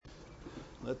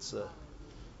Let's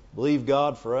believe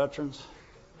God for utterance.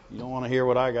 You don't want to hear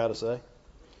what I got to say.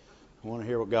 I want to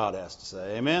hear what God has to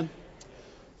say. Amen?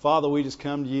 Father, we just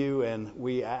come to you and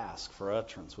we ask for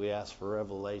utterance. We ask for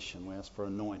revelation. We ask for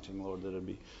anointing, Lord, that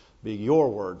it be your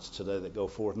words today that go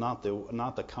forth, not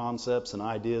the concepts and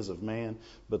ideas of man,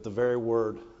 but the very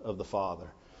word of the Father.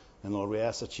 And Lord, we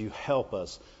ask that you help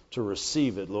us to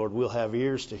receive it. Lord, we'll have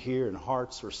ears to hear and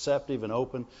hearts receptive and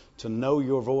open to know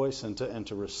your voice and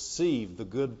to receive the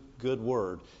good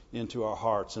word into our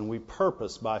hearts. And we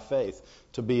purpose by faith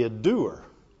to be a doer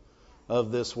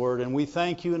of this word. And we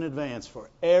thank you in advance for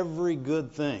every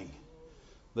good thing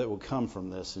that will come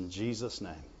from this in Jesus'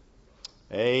 name.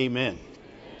 Amen.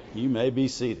 You may be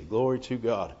seated. Glory to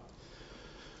God.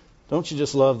 Don't you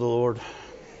just love the Lord?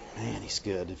 Man, He's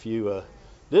good. If you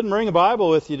didn't bring a Bible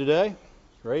with you today,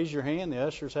 raise your hand. The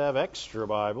ushers have extra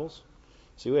Bibles.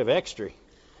 See, we have extra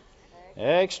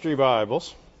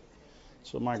Bibles.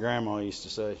 That's what my grandma used to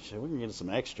say. She said, we can get some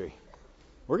extra.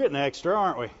 We're getting extra,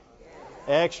 aren't we?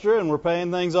 Extra, and we're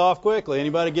paying things off quickly.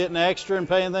 Anybody getting extra and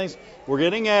paying things? We're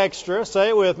getting extra. Say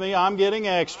it with me. I'm getting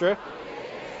extra.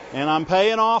 And I'm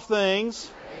paying off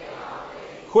things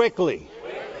quickly.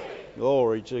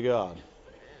 Glory to God.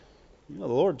 You know,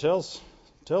 the Lord tells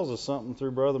us something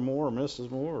through Brother Moore or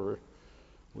Mrs. Moore.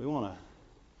 We want to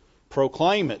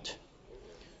proclaim it.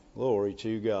 Glory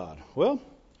to God. Well,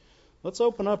 let's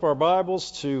open up our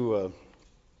Bibles to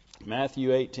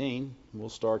Matthew 18. We'll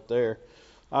start there.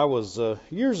 I was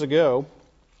years and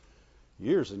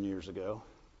years ago,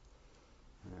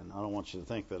 and I don't want you to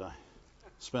think that I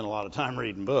spent a lot of time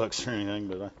reading books or anything,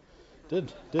 but I did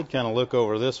kind of look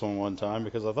over this one time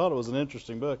because I thought it was an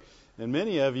interesting book. And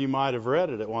many of you might have read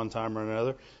it at one time or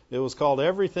another. It was called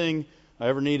Everything I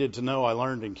Ever Needed to Know I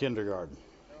Learned in Kindergarten.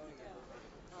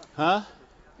 Huh?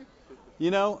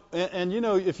 You know, and you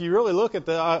know, if you really look at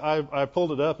that, I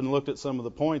pulled it up and looked at some of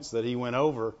the points that he went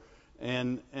over.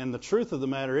 And the truth of the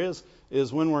matter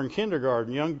is when we're in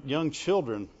kindergarten, young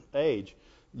children age,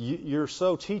 you're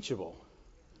so teachable.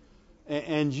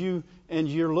 And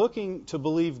you're looking to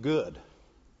believe good.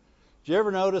 Did you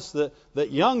ever notice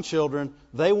that young children,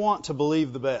 they want to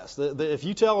believe the best? If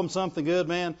you tell them something good,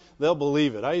 man, they'll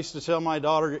believe it. I used to tell my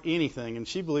daughter anything, and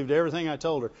she believed everything I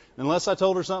told her, unless I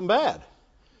told her something bad.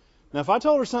 Now, if I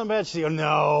told her something bad, she'd go,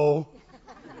 no.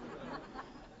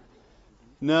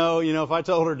 No, you know, if I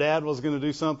told her Dad was going to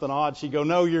do something odd, she'd go,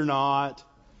 no, you're not.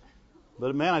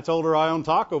 But, man, I told her I own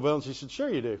Taco Bell, and she said, sure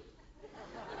you do.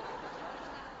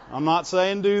 I'm not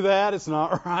saying do that. It's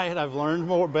not right. I've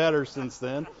learned better since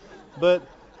then. But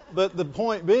the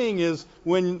point being is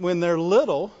when they're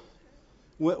little,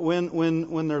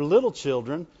 when they're little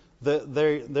children,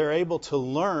 they're able to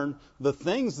learn the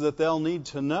things that they'll need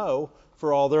to know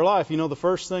for all their life. You know, the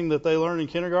first thing that they learn in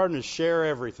kindergarten is share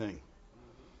everything.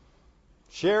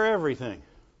 Share everything.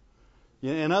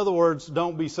 In other words,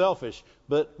 don't be selfish.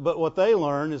 But what they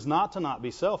learn is not to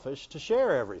be selfish, to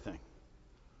share everything.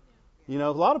 You know,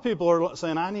 a lot of people are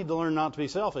saying, I need to learn not to be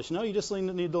selfish. No, you just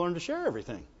need to learn to share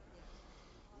everything.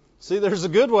 See, there's a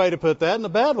good way to put that and a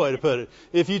bad way to put it.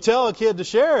 If you tell a kid to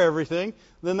share everything,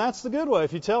 then that's the good way.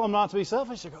 If you tell them not to be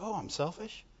selfish, they go, oh, I'm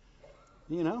selfish.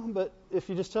 You know, but if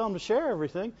you just tell them to share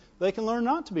everything, they can learn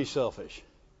not to be selfish.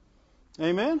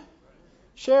 Amen?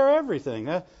 Share everything.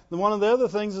 One of the other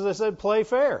things is I said, play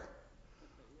fair.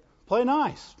 Play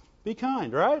nice. Be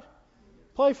kind, right?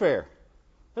 Play fair.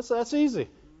 That's easy.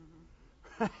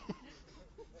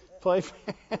 Play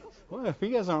fair. Well, if you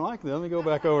guys aren't like that, let me go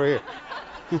back over here.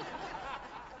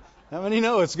 How many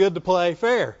know it's good to play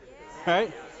fair?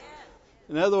 Right?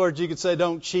 In other words, you could say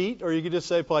don't cheat, or you could just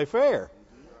say play fair.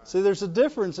 See, there's a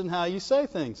difference in how you say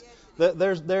things.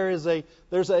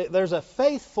 There's a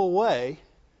faithful way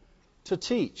to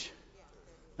teach.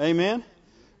 Amen?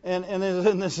 And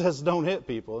this says don't hit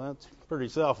people. That's pretty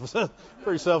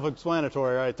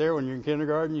self-explanatory right there. When you're in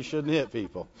kindergarten, you shouldn't hit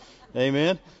people.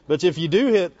 Amen? But if you do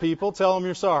hit people, tell them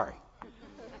you're sorry.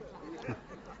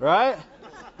 Right?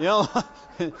 You know,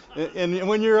 and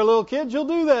when you're a little kid, you'll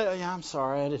do that. Yeah, I'm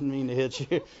sorry, I didn't mean to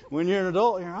hit you. When you're an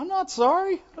adult, I'm not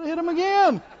sorry. I hit him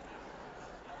again.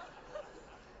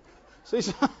 See,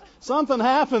 something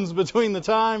happens between the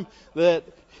time that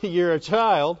you're a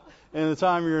child and the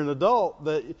time you're an adult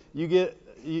that you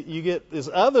get these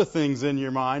other things in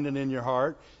your mind and in your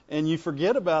heart, and you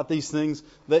forget about these things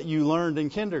that you learned in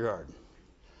kindergarten.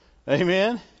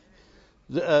 Amen?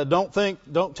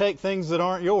 Don't take things that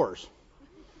aren't yours.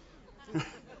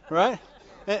 Right?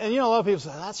 And you know, a lot of people say,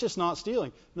 that's just not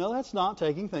stealing. No, that's not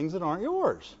taking things that aren't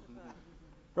yours.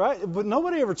 Right? But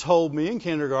nobody ever told me in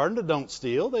kindergarten to don't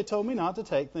steal. They told me not to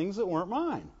take things that weren't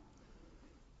mine.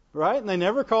 right? And they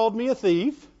never called me a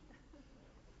thief,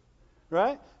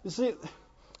 right? You see,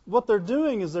 what they're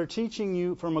doing is they're teaching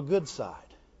you from a good side.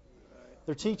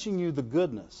 They're teaching you the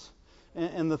goodness.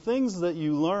 And the things that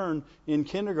you learn in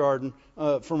kindergarten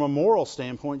from a moral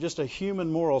standpoint, just a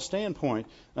human moral standpoint,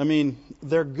 I mean,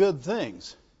 they're good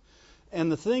things.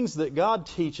 And the things that God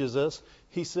teaches us,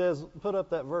 He says, put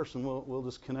up that verse and we'll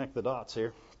just connect the dots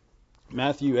here.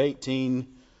 Matthew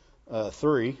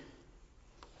 18:3.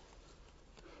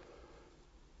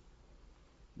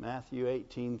 Matthew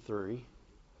 18:3. It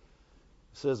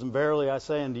says, "And verily I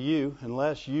say unto you,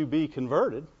 unless you be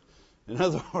converted," in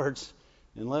other words,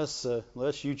 unless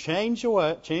you change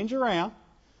around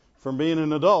from being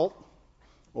an adult,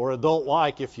 or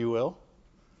adult-like, if you will.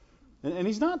 And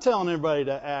He's not telling everybody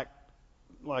to act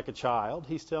like a child.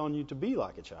 He's telling you to be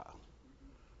like a child.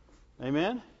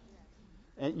 Amen?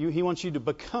 And He wants you to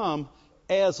become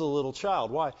as a little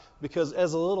child. Why? Because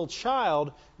as a little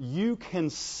child, you can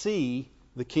see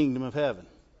the kingdom of heaven.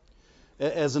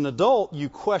 As an adult, you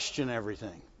question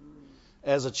everything.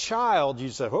 As a child, you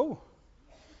say, oh.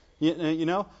 You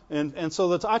know, and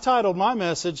so I titled my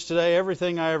message today,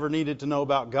 "Everything I Ever Needed to Know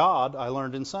About God, I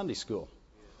Learned in Sunday School."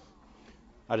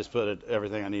 I just put it,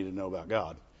 everything I needed to know about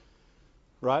God.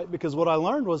 Right? Because what I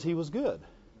learned was He was good.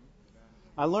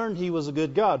 I learned He was a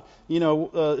good God. You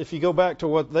know, if you go back to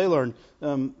what they learned,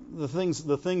 the things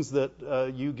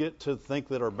that you get to think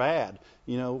that are bad.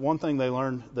 You know, one thing they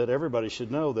learned that everybody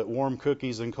should know, that warm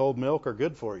cookies and cold milk are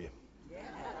good for you.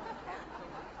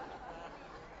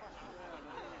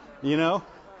 You know,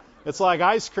 it's like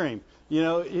ice cream. You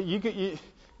know, you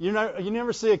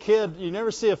never see a kid, you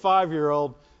never see a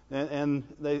 5-year-old, and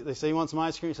they say, "You want some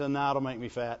ice cream?" He says, "No, it'll make me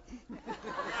fat."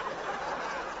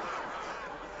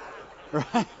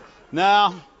 Right?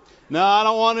 No, I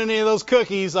don't want any of those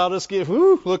cookies. I'll just give.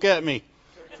 Look at me.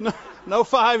 No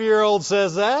 5-year-old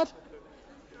says that.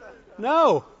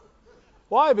 No.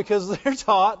 Why? Because they're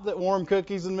taught that warm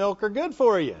cookies and milk are good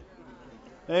for you.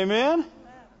 Amen.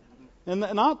 And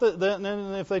not that,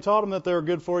 and if they taught them that they were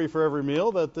good for you for every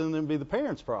meal, then it'd be the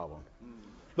parents' problem.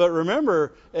 But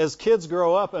remember, as kids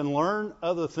grow up and learn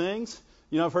other things,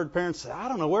 you know, I've heard parents say, "I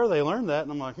don't know where they learned that,"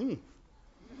 and I'm like, You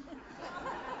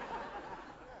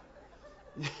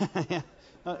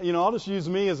know, I'll just use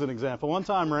me as an example. One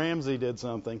time, Ramsey did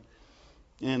something,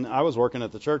 and I was working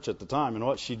at the church at the time, and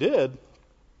what she did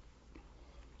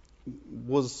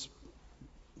was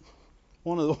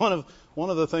one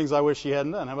of the things I wish she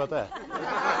hadn't done. How about that?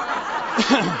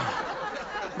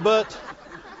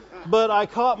 But I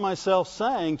caught myself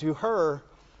saying to her,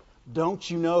 "Don't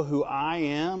you know who I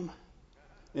am?"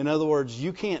 In other words,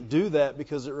 you can't do that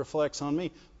because it reflects on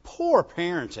me. Poor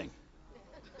parenting.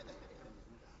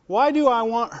 Why do I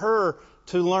want her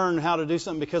to learn how to do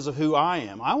something because of who I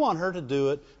am? I want her to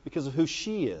do it because of who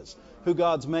she is, who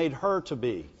God's made her to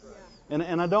be.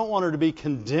 And I don't want her to be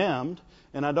condemned,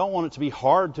 and I don't want it to be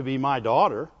hard to be my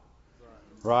daughter.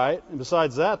 Right? And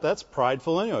besides that, that's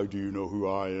prideful anyway. Do you know who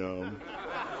I am?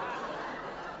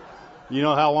 You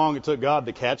know how long it took God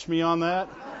to catch me on that?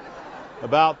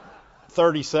 About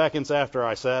 30 seconds after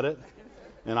I said it.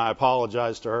 And I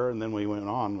apologized to her, and then we went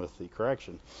on with the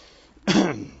correction.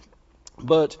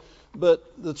 But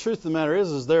the truth of the matter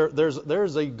is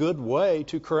there's a good way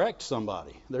to correct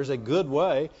somebody. There's a good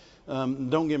way.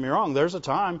 Don't get me wrong. There's a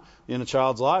time in a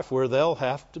child's life where they'll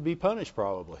have to be punished,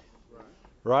 probably.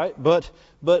 Right? But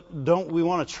don't we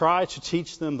want to try to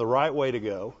teach them the right way to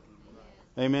go?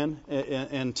 Amen.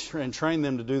 And train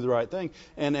them to do the right thing.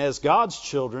 And as God's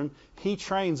children, He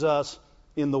trains us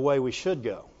in the way we should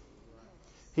go.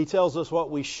 He tells us what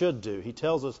we should do. He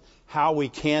tells us how we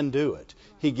can do it.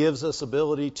 He gives us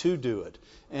ability to do it.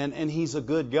 And He's a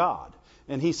good God.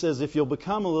 And He says, if you'll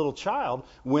become a little child,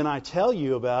 when I tell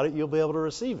you about it, you'll be able to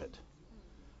receive it.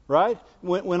 Right?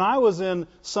 When I was in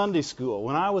Sunday school,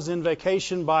 when I was in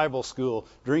vacation Bible school,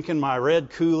 drinking my red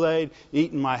Kool-Aid,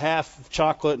 eating my half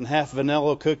chocolate and half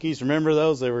vanilla cookies, remember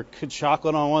those? They were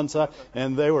chocolate on one side,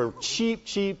 and they were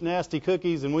cheap, nasty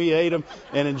cookies, and we ate them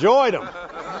and enjoyed them.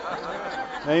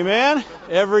 Amen?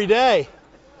 Every day.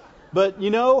 But, you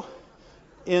know,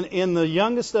 in the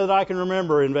youngest that I can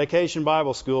remember in vacation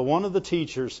Bible school, one of the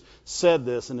teachers said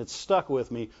this, and it's stuck with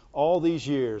me all these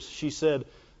years. She said,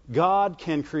 God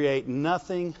can create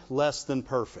nothing less than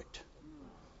perfect.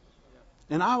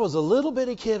 And I was a little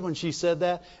bitty kid when she said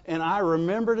that, and I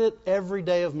remembered it every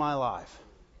day of my life.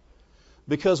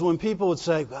 Because when people would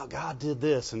say, well, God did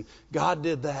this, and God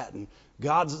did that, and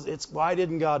why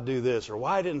didn't God do this, or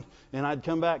why didn't, and I'd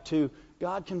come back to,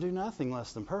 God can do nothing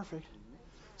less than perfect.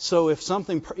 So if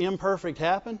something imperfect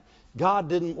happened,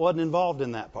 God wasn't involved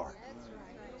in that part.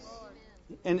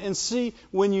 And see,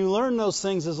 when you learn those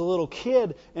things as a little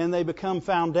kid and they become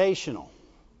foundational,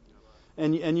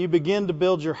 and you begin to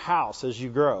build your house as you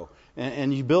grow,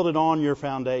 and you build it on your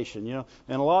foundation, you know.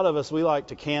 And a lot of us, we like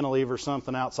to cantilever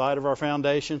something outside of our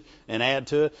foundation and add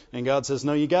to it. And God says,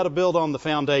 no, you got to build on the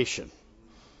foundation,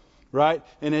 right?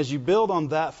 And as you build on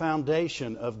that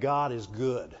foundation of God is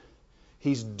good,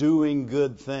 He's doing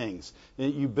good things.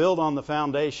 And you build on the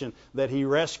foundation that He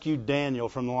rescued Daniel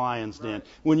from the lion's den.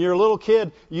 When you're a little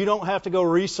kid, you don't have to go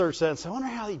research that and say, I wonder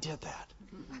how He did that.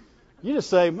 You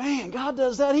just say, man, God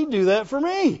does that. He'd do that for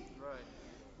me.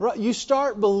 Right. You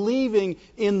start believing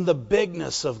in the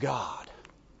bigness of God.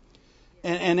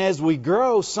 And as we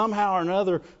grow, somehow or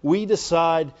another, we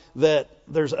decide that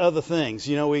there's other things.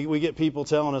 You know, we get people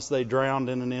telling us they drowned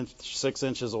in 6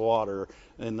 inches of water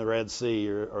in the Red Sea,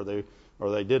 or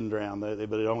they didn't drown, but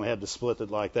they only had to split it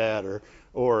like that,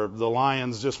 or the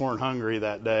lions just weren't hungry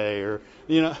that day, or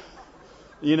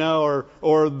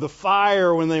or the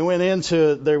fire, when they went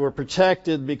into it, they were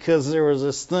protected because there was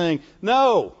this thing.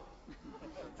 No,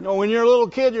 when you're a little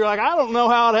kid, you're like, I don't know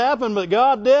how it happened, but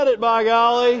God did it, by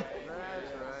golly.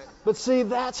 But see,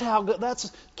 that's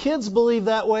kids believe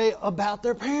that way about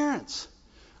their parents.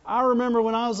 I remember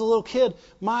when I was a little kid,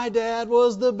 my dad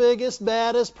was the biggest,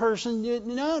 baddest person.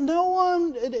 No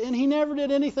one, and he never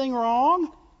did anything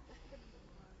wrong.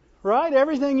 Right?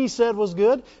 Everything he said was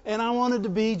good, and I wanted to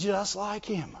be just like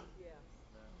him.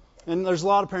 And there's a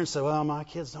lot of parents say, well, my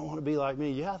kids don't want to be like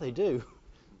me. Yeah, they do.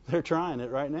 They're trying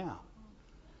it right now.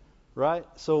 Right?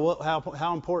 So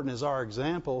how important is our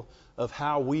example of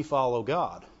how we follow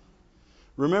God?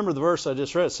 Remember the verse I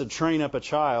just read. It said, train up a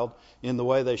child in the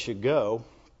way they should go,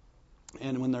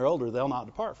 and when they're older, they'll not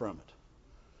depart from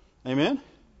it. Amen?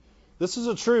 This is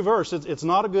a true verse. It's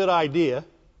not a good idea.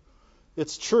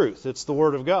 It's truth. It's the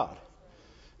Word of God.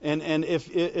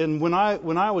 And when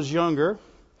I was younger,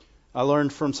 I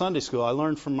learned from Sunday school. I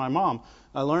learned from my mom.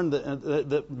 I learned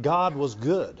that God was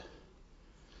good.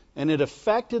 And it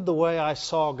affected the way I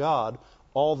saw God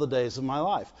all the days of my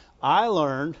life. I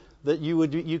learned that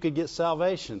you could get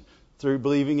salvation through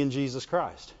believing in Jesus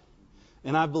Christ.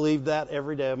 And I believed that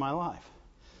every day of my life.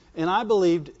 And I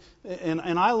believed,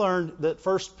 and I learned that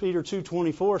 1 Peter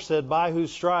 2:24 said, by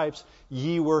whose stripes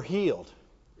ye were healed.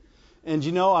 And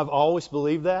you know, I've always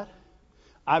believed that.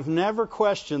 I've never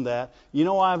questioned that. You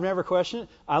know why I've never questioned it?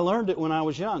 I learned it when I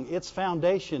was young. It's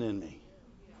foundation in me.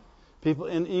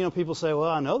 People say, well,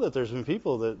 I know that there's been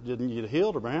people that didn't get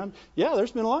healed around. Yeah,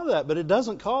 there's been a lot of that, but it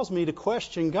doesn't cause me to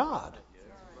question God.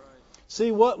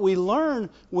 See, what we learn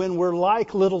when we're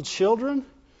like little children,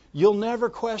 you'll never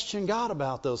question God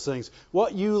about those things.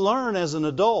 What you learn as an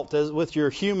adult, with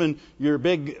your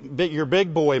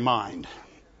big boy mind,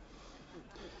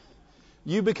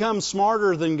 you become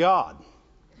smarter than God,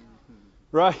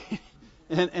 right?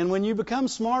 And when you become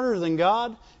smarter than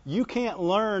God, you can't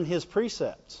learn His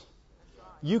precepts.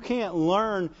 You can't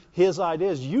learn His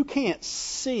ideas. You can't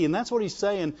see, and that's what He's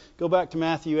saying. Go back to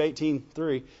Matthew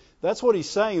 18:3. That's what He's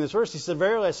saying in this verse. He said,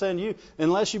 verily I say unto you,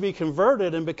 unless you be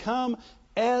converted and become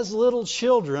as little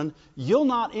children, you'll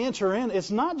not enter in.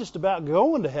 It's not just about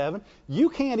going to heaven. You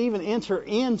can't even enter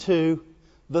into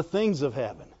the things of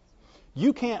heaven.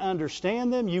 You can't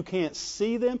understand them. You can't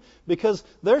see them, because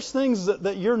there's things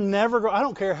that you're never going. I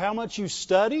don't care how much you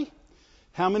study,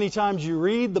 how many times you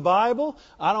read the Bible.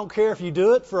 I don't care if you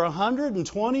do it for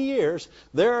 120 years.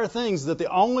 There are things that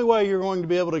the only way you're going to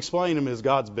be able to explain them is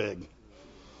God's big.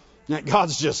 Now,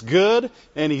 God's just good,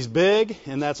 and He's big,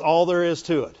 and that's all there is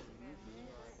to it.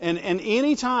 And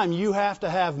any time you have to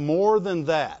have more than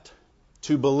that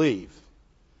to believe,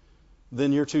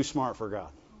 then you're too smart for God.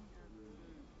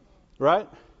 Right?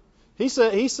 He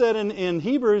said in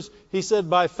Hebrews, he said,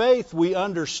 by faith we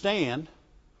understand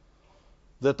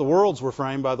that the worlds were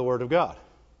framed by the Word of God.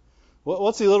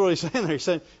 What's he literally saying there? He's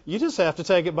saying, you just have to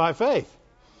take it by faith.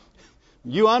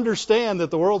 You understand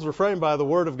that the worlds were framed by the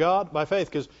Word of God by faith,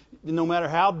 because no matter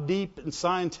how deep and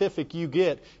scientific you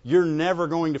get, you're never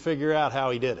going to figure out how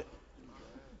He did it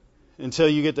until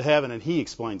you get to heaven and He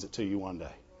explains it to you one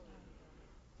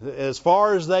day. As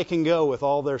far as they can go with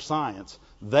all their science,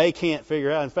 they can't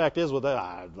figure out. In fact,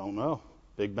 I don't know.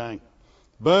 Big bang.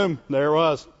 Boom, there it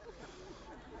was.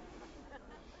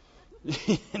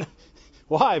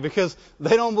 Why? Because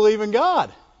they don't believe in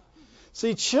God.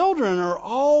 See, children are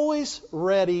always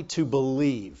ready to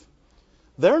believe.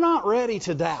 They're not ready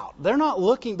to doubt. They're not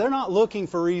looking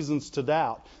for reasons to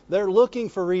doubt. They're looking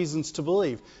for reasons to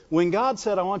believe. When God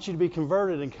said, I want you to be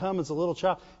converted and come as a little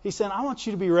child, He said, I want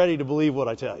you to be ready to believe what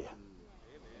I tell you.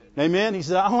 Amen? He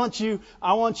said, I want you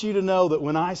to know that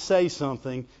when I say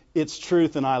something, it's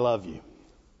truth and I love you.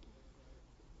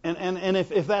 And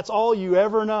if that's all you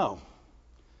ever know,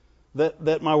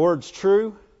 that my word's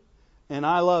true and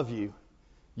I love you,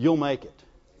 you'll make it.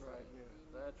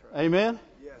 That's right. Amen?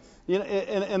 Yes. You know,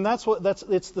 and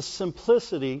it's the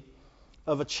simplicity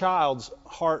of a child's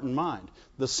heart and mind.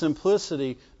 The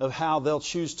simplicity of how they'll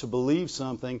choose to believe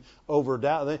something over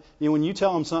doubt. When you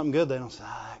tell them something good, they don't say,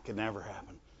 that could never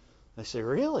happen. They say,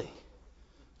 really?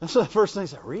 That's the first thing they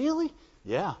say, really?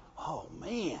 Yeah. Oh,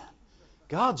 man.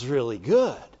 God's really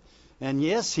good. And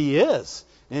yes, He is.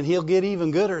 And He'll get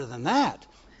even gooder than that.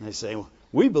 And they say, well,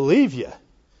 we believe you.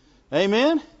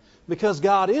 Amen? Because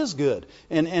God is good.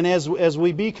 And as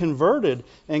we be converted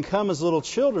and come as little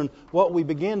children, what we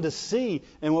begin to see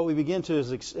and what we begin to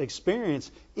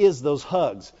experience is those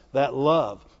hugs, that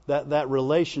love, that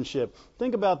relationship.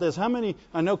 Think about this.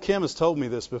 I know Kim has told me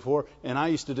this before, and I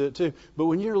used to do it too, but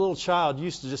when you're a little child, you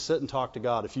used to just sit and talk to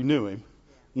God if you knew Him.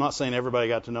 I'm not saying everybody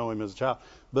got to know Him as a child,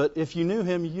 but if you knew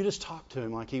Him, you just talked to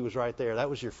Him like He was right there. That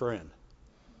was your friend.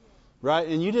 Right?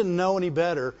 And you didn't know any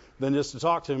better than just to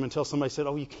talk to Him until somebody said,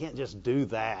 oh, you can't just do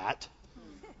that.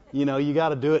 You know, you got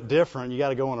to do it different. You got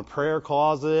to go in a prayer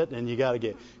closet and you got to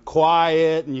get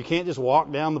quiet and you can't just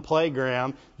walk down the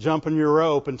playground jumping your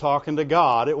rope and talking to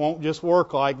God. It won't just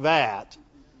work like that.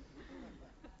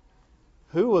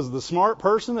 Who was the smart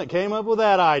person that came up with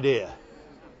that idea?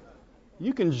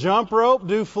 You can jump rope,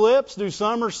 do flips, do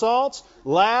somersaults,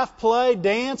 laugh, play,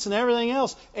 dance, and everything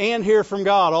else, and hear from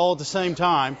God all at the same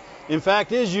time. In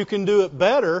fact, you can do it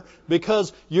better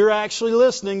because you're actually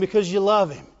listening because you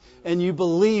love Him and you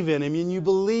believe in Him and you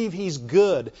believe He's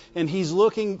good and He's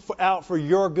looking out for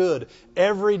your good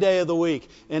every day of the week.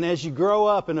 And as you grow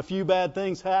up and a few bad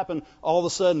things happen, all of a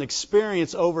sudden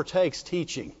experience overtakes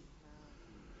teaching.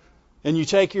 And you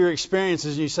take your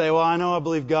experiences and you say, well, I know I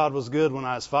believe God was good when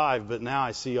I was 5, but now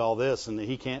I see all this and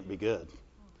He can't be good.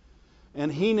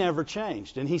 And He never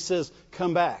changed. And He says,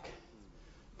 come back.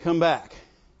 Come back.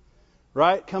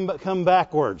 Right? Come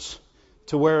backwards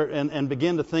to where and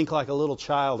begin to think like a little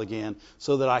child again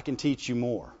so that I can teach you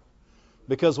more.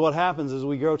 Because what happens is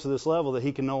we grow to this level that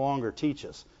He can no longer teach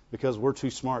us because we're too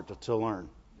smart to learn.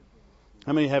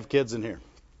 How many have kids in here?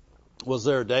 Was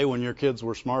there a day when your kids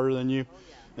were smarter than you?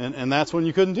 And that's when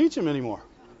you couldn't teach them anymore.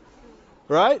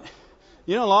 Right?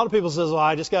 You know, a lot of people says, well,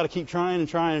 I just got to keep trying and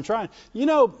trying and trying. You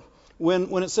know,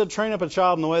 when it said train up a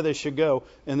child in the way they should go,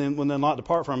 and then when they'll not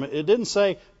depart from it, it didn't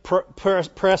say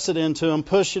press it into them,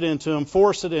 push it into them,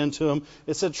 force it into them.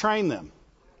 It said train them.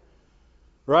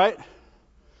 Right?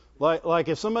 Like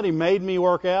if somebody made me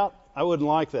work out, I wouldn't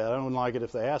like that. I wouldn't like it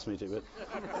if they asked me to.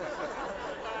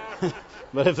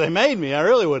 But if they made me, I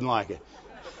really wouldn't like it.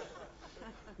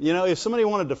 You know, if somebody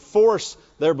wanted to force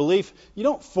their belief, you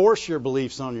don't force your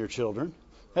beliefs on your children.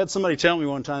 I had somebody tell me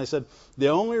one time, they said, the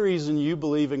only reason you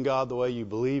believe in God the way you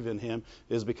believe in Him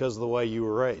is because of the way you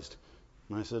were raised.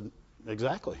 And I said,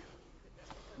 exactly.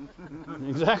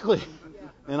 Exactly.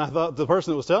 And I thought, the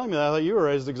person that was telling me that, I thought you were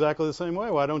raised exactly the same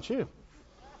way. Why don't you?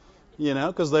 You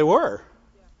know, because they were.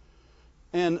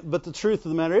 But the truth of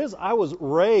the matter is, I was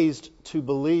raised to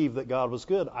believe that God was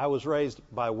good. I was raised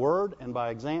by word and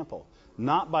by example.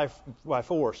 Not by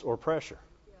force or pressure.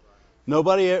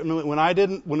 Nobody, when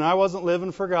I wasn't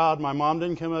living for God, my mom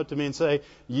didn't come up to me and say,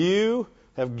 you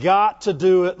have got to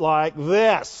do it like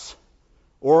this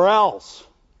or else.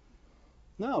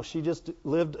 No, she just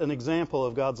lived an example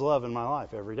of God's love in my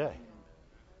life every day.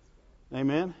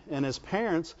 Amen? And as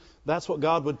parents, that's what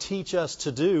God would teach us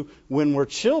to do when we're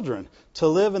children, to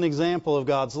live an example of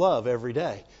God's love every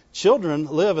day. Children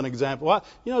live an example. Why?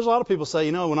 You know, there's a lot of people say,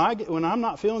 you know, when I'm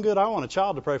not feeling good, I want a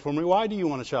child to pray for me. Why do you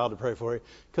want a child to pray for you?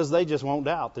 Because they just won't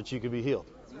doubt that you could be healed.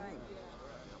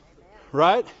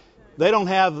 Right? They don't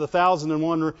have the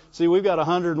 1,001. See, we've got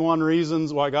 101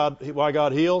 reasons why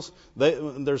God heals.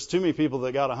 There's too many people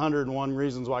that got 101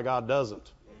 reasons why God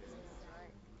doesn't.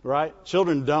 Right?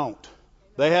 Children don't.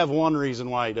 They have one reason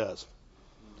why He does.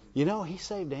 You know, He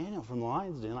saved Daniel from the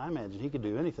lion's den. I imagine He could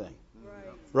do anything.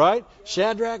 Right?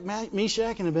 Shadrach,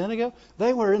 Meshach, and Abednego,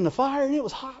 they were in the fire and it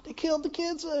was hot. They killed the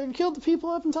kids, killed the people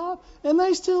up on top, and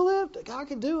they still lived. God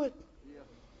could do it.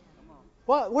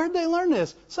 What? Where'd they learn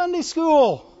this? Sunday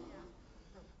school.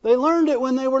 They learned it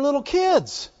when they were little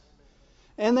kids.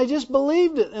 And they just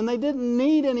believed it, and they didn't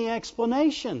need any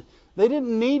explanation. They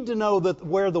didn't need to know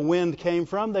where the wind came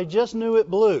from. They just knew it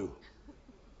blew.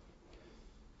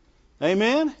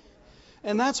 Amen?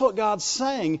 And that's what God's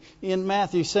saying in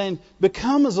Matthew, saying,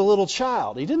 become as a little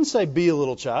child. He didn't say be a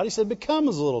little child. He said, become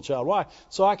as a little child. Why?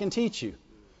 So I can teach you.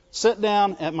 Sit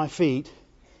down at my feet,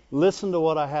 listen to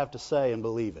what I have to say, and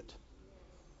believe it.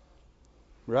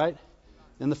 Right?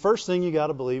 And the first thing you got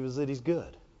to believe is that He's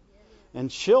good. And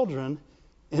children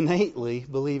innately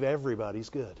believe everybody's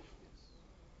good.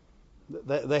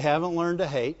 They haven't learned to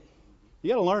hate. You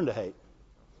got to learn to hate.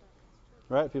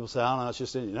 Right? People say, I don't know, it's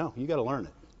just in you. No, you got to learn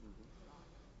it.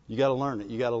 You got to learn it.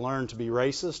 You got to learn to be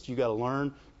racist. You got to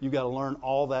learn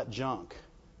all that junk.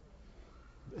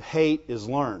 Hate is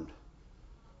learned.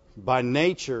 By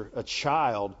nature, a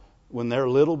child, when they're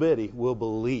little bitty, will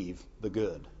believe the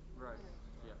good. Right.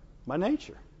 Yeah. By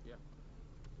nature. Yeah.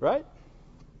 Right?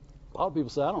 A lot of people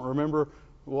say, I don't remember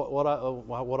what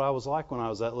I was like when I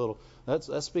was that little.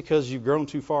 That's because you've grown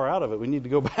too far out of it. We need to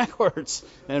go backwards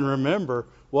and remember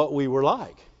what we were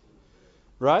like.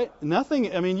 Right?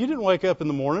 Nothing. I mean, you didn't wake up in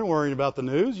the morning worrying about the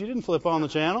news. You didn't flip on the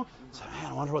channel. Say, man,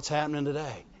 I wonder what's happening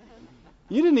today.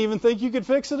 You didn't even think you could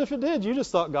fix it if it did. You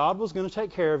just thought God was going to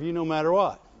take care of you no matter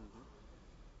what.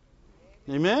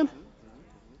 Amen?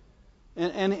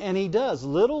 And He does.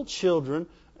 Little children,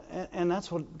 and that's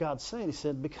what God's saying. He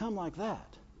said, become like that.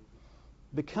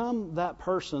 Become that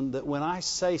person that when I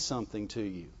say something to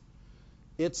you,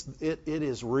 it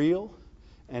is real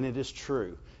and it is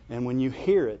true. And when you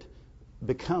hear it,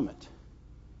 become it.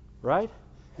 Right?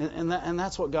 And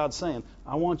that's what God's saying.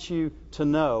 I want you to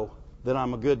know that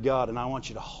I'm a good God, and I want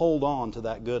you to hold on to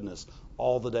that goodness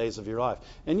all the days of your life.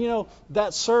 And you know,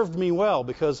 that served me well,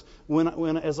 because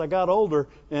when as I got older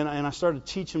and I started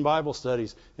teaching Bible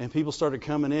studies, and people started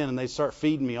coming in and they'd start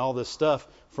feeding me all this stuff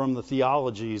from the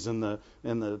theologies and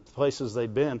the places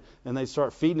they'd been, and they'd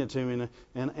start feeding it to me,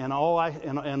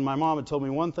 and my mom had told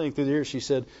me one thing through the years. She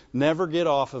said, never get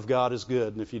off of God is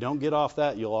good, and if you don't get off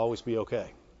that, you'll always be okay.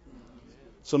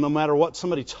 So no matter what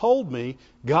somebody told me,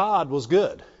 God was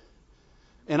good.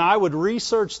 And I would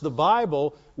research the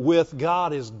Bible with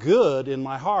God is good in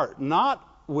my heart, not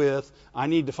with I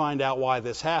need to find out why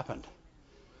this happened.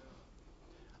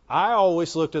 I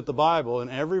always looked at the Bible in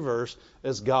every verse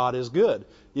as God is good.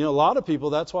 You know, a lot of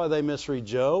people, that's why they misread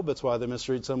Job. That's why they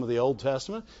misread some of the Old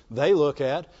Testament. They look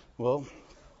at, well,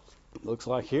 looks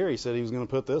like here he said he was going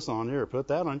to put this on here or put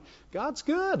that on. God's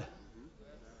good.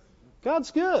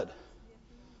 God's good.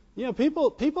 You know,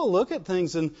 people look at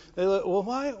things and they look, well,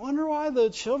 wonder why the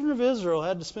children of Israel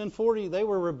had to spend 40, they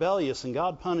were rebellious and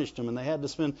God punished them and they had to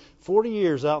spend 40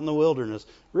 years out in the wilderness.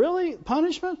 Really?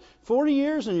 Punishment? 40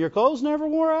 years and your clothes never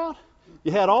wore out?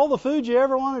 You had all the food you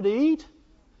ever wanted to eat?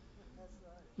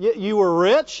 You were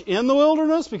rich in the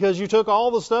wilderness because you took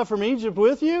all the stuff from Egypt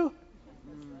with you?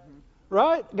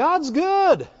 Right? God's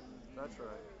good. That's right.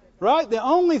 Right? The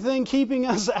only thing keeping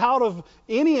us out of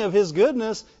any of His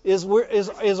goodness is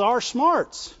our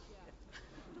smarts.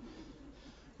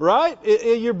 Right?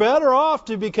 You're better off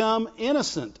to become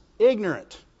innocent,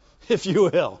 ignorant, if you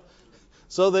will,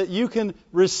 so that you can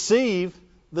receive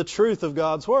the truth of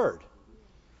God's Word.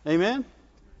 Amen?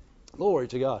 Glory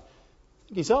to God.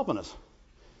 He's helping us.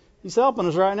 He's helping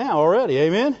us right now already.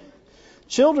 Amen?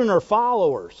 Children are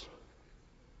followers.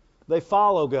 They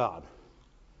follow God.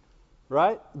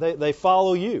 Right? They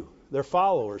follow you. They're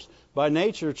followers. By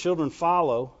nature, children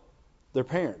follow their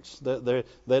parents. They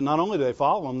not only do they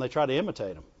follow them, they try to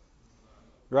imitate them.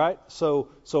 Right? So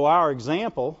our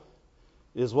example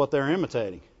is what they're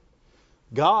imitating.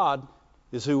 God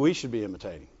is who we should be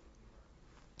imitating.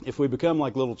 If we become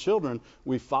like little children,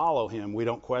 we follow Him. We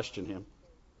don't question Him.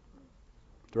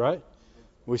 Right?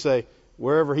 We say,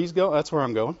 wherever He's going, that's where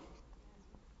I'm going.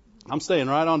 I'm staying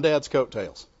right on Dad's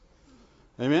coattails.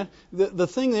 Amen. The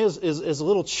thing is as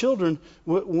little children,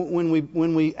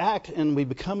 when we act and we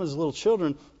become as little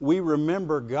children, we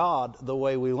remember God the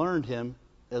way we learned Him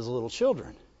as little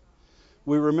children.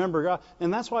 We remember God,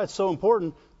 and that's why it's so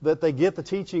important that they get the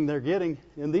teaching they're getting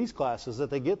in these classes,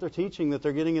 that they get their teaching that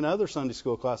they're getting in other Sunday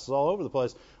school classes all over the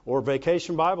place, or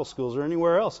vacation Bible schools, or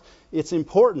anywhere else. It's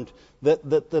important that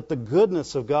the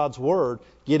goodness of God's Word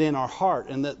get in our heart,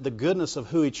 and that the goodness of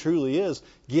who He truly is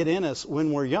get in us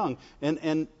when we're young.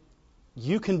 And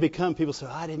you can become, people say,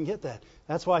 I didn't get that.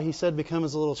 That's why He said become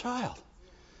as a little child.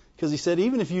 Because He said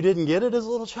even if you didn't get it as a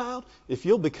little child, if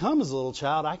you'll become as a little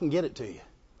child, I can get it to you.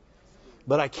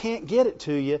 But I can't get it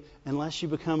to you unless you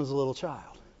become as a little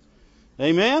child.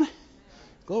 Amen?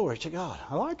 Glory to God.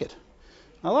 I like it.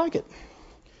 I like it.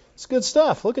 It's good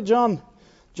stuff. Look at John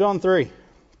 3.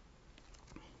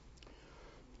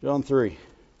 John 3.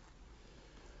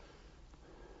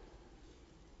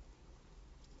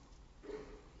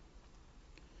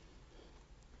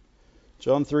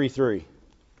 John 3:3.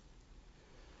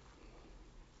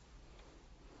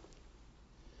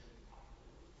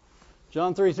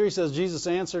 John 3:3 says, Jesus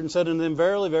answered and said unto them,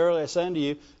 Verily, verily, I say unto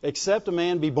you, except a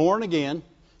man be born again.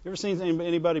 You ever seen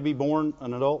anybody be born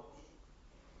an adult?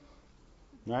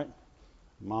 Right?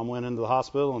 Mom went into the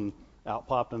hospital and out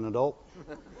popped an adult.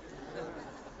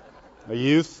 A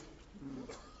youth?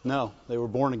 No, they were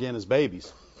born again as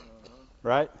babies.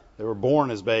 Right? They were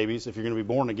born as babies. If you're going to be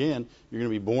born again, you're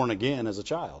going to be born again as a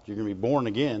child. You're going to be born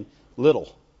again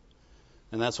little.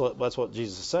 And that's what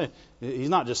Jesus is saying. He's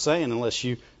not just saying unless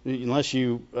you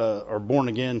are born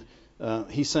again.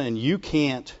 He's saying you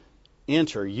can't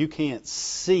enter, you can't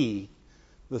see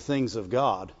the things of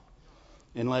God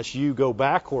unless you go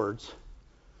backwards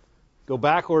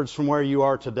from where you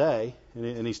are today.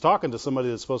 And he's talking to somebody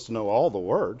that's supposed to know all the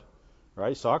Word, right?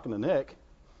 He's talking to Nick.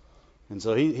 And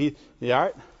so he all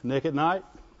right, Nick at night,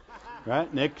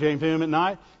 right? Nick came to him at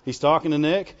night. He's talking to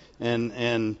Nick,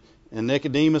 and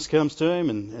Nicodemus comes to him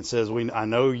and says, I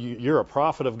know you're a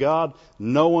prophet of God.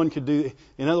 No one could do.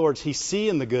 In other words, he's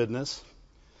seeing the goodness,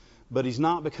 but he's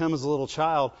not become as a little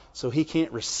child, so he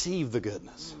can't receive the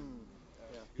goodness.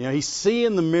 You know, he's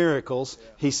seeing the miracles.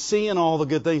 He's seeing all the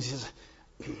good things. He says,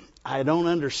 I don't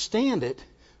understand it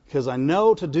because I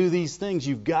know to do these things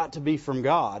you've got to be from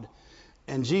God.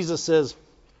 And Jesus says,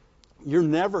 you're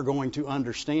never going to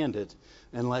understand it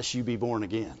unless you be born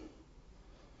again.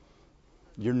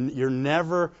 You're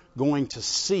never going to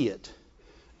see it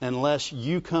unless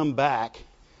you come back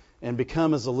and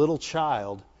become as a little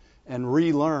child and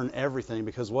relearn everything,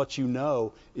 because what you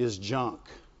know is junk.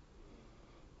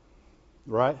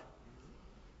 Right?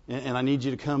 And I need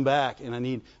you to come back, and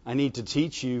I need to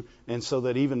teach you, and so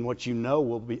that even what you know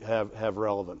will have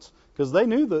relevance. Because they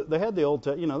knew that they had the old,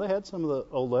 they had some of the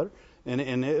old letter,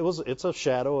 and it's a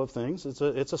shadow of things.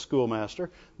 It's a schoolmaster,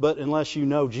 but unless you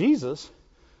know Jesus,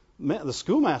 man, the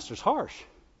schoolmaster's harsh,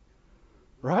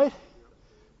 right?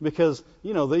 Because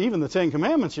even the Ten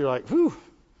Commandments, you're like, whew,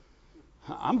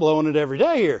 I'm blowing it every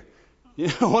day here.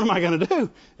 What am I going to do?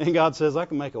 And God says, I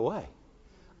can make a way.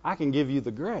 I can give you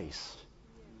the grace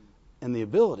and the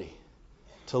ability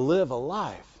to live a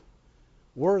life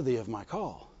worthy of my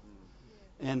call.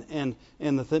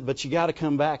 But you got to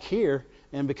come back here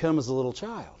and become as a little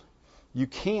child. You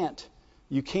can't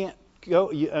go.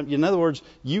 In other words,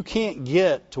 you can't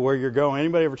get to where you're going.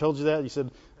 Anybody ever told you that? You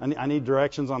said, I need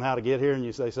directions on how to get here,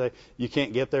 and they say you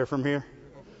can't get there from here.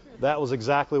 That was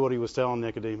exactly what he was telling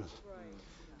Nicodemus.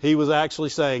 He was actually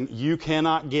saying, you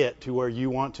cannot get to where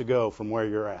you want to go from where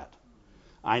you're at.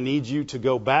 I need you to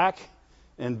go back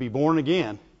and be born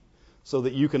again so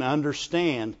that you can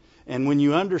understand. And when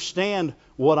you understand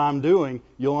what I'm doing,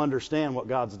 you'll understand what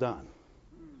God's done.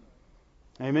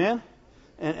 Amen?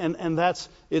 And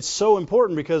it's so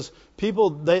important, because people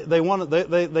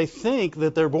they think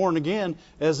that they're born again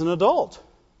as an adult.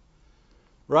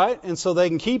 Right? And so they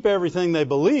can keep everything they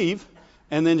believe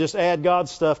and then just add God's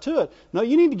stuff to it. No,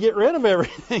 you need to get rid of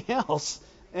everything else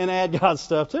and add God's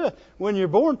stuff to it. When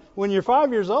you're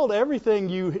 5 years old, everything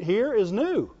you hear is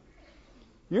new.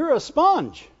 You're a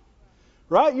sponge.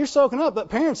 Right? You're soaking up. But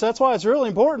parents, that's why it's really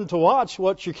important to watch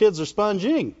what your kids are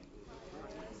sponging.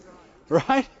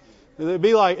 Right? It'd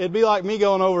be like me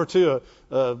going over to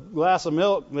a glass of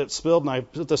milk that's spilled, and I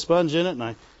put the sponge in it, and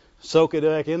I soak it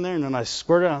back in there, and then I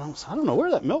squirt it out. I don't know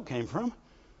where that milk came from.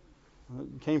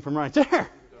 It came from right there.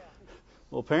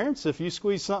 Well, parents, if you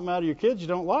squeeze something out of your kids you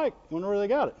don't like, wonder where they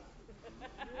got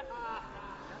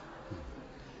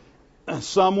it.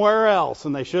 Somewhere else,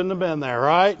 and they shouldn't have been there,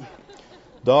 right?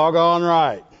 Doggone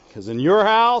right. Because in your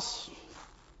house,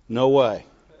 no way.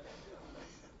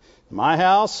 My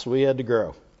house, we had to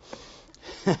grow.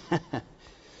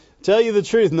 Tell you the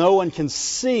truth, no one can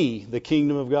see the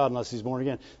kingdom of God unless he's born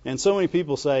again. And so many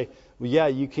people say, well, yeah,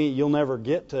 you'll never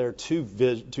get there to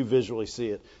visually see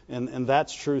it. And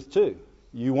that's truth too.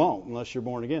 You won't unless you're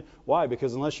born again. Why?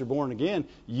 Because unless you're born again,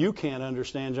 you can't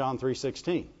understand John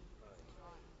 3:16.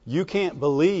 You can't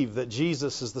believe that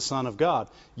Jesus is the Son of God.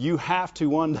 You have to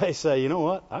one day say, you know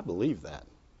what? I believe that.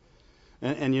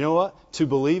 And you know what? To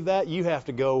believe that, you have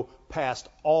to go past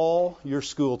all your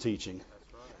school teaching.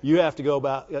 You have to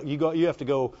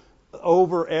go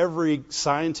over every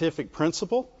scientific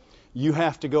principle. You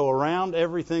have to go around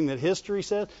everything that history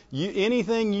says.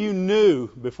 Anything you knew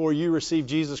before you received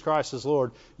Jesus Christ as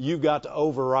Lord, you've got to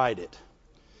override it.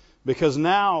 Because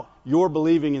now you're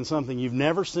believing in something you've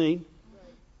never seen,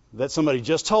 that somebody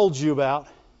just told you about,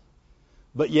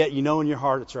 but yet you know in your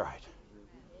heart it's right.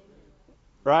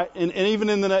 Right? And even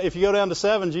if you go down to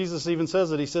 7, Jesus even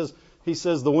says it. He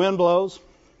says the wind blows.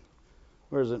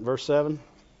 Where is it? Verse 7.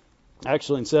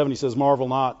 Actually in 7 he says, marvel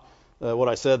not what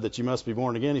I said that you must be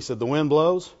born again. He said the wind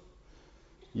blows.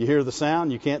 You hear the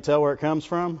sound. You can't tell where it comes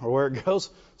from or where it goes.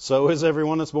 So is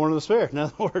everyone that's born of the Spirit. In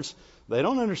other words, they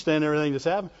don't understand everything that's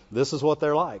happened. This is what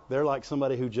they're like. They're like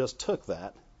somebody who just took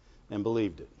that and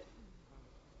believed it.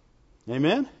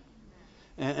 Amen?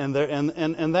 And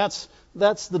that's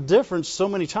the difference so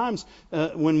many times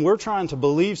when we're trying to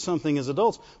believe something as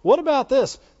adults. What about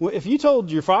this? If you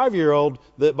told your 5-year-old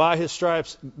that by his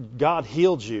stripes God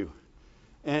healed you,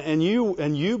 and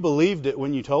you believed it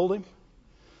when you told him,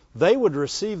 they would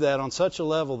receive that on such a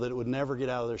level that it would never get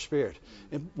out of their spirit.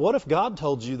 And what if God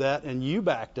told you that and you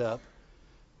backed up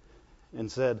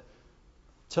and said,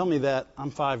 tell me that.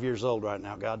 I'm 5 years old right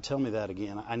now. God, tell me that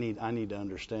again. I need to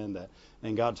understand that.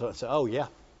 And God said, oh, yeah,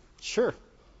 sure.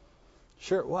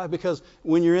 Sure. Why? Because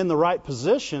when you're in the right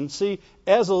position, see,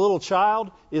 as a little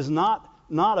child is not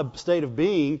a state of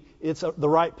being. It's the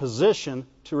right position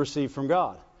to receive from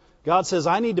God. God says,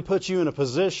 I need to put you in a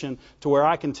position to where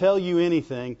I can tell you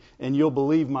anything and you'll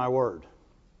believe my word.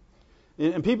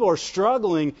 And people are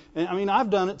struggling. And I mean, I've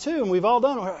done it too, and we've all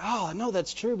done it. Oh, I know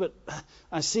that's true, but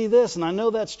I see this, and I know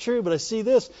that's true, but I see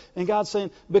this. And God's saying,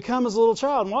 become as a little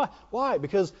child. And why? Why?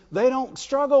 Because they don't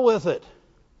struggle with it.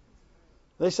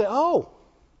 They say, oh,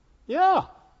 yeah,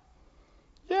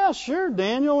 sure,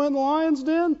 Daniel in the lion's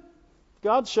den.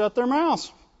 God shut their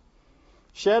mouths.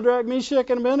 Shadrach, Meshach,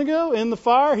 and Abednego in the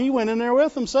fire, he went in there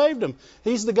with them, saved them.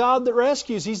 He's the God that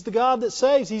rescues. He's the God that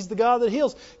saves. He's the God that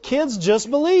heals. Kids just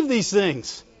believe these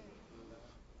things.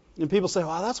 And people say,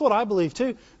 well, that's what I believe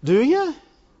too. Do you?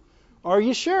 Are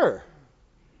you sure?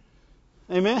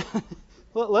 Amen.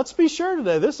 Well, let's be sure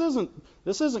today. This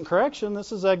isn't correction.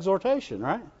 This is exhortation,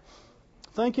 right?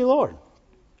 Thank you, Lord.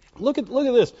 Look at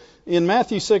this. In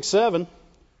Matthew 6:7,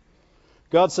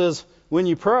 God says, when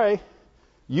you pray,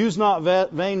 use not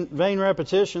vain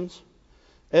repetitions,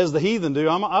 as the heathen do.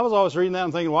 I was always reading that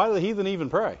and thinking, why do the heathen even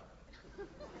pray?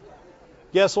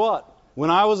 Guess what? When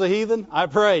I was a heathen, I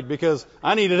prayed because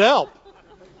I needed help.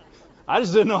 I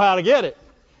just didn't know how to get it.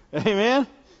 Amen?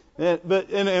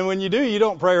 And when you do, you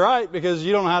don't pray right because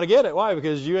you don't know how to get it. Why?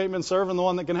 Because you ain't been serving the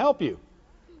one that can help you.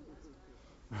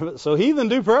 So heathen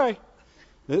do pray.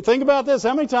 Think about this.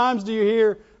 How many times do you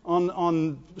hear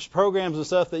on programs and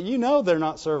stuff that you know they're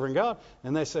not serving God,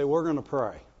 and they say, we're going to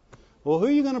pray. Well, who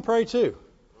are you going to pray to?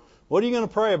 What are you going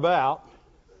to pray about?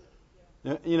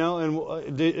 You know,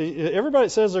 and everybody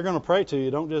says they're going to pray to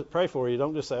you. Don't just pray for you.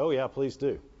 Don't just say, oh, yeah, please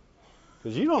do.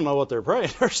 Because you don't know what they're praying,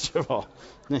 first of all.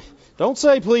 Don't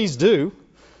say, please do.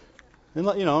 And,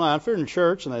 you know, if you're in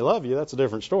church and they love you, that's a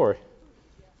different story.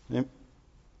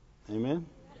 Amen?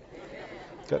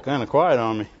 Got kind of quiet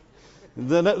on me.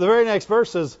 The very next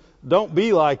verse says, don't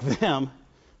be like them,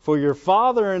 for your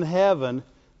Father in heaven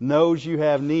knows you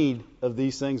have need of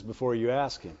these things before you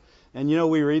ask Him. And you know,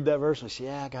 we read that verse and say,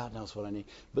 yeah, God knows what I need.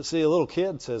 But see, a little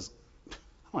kid says, I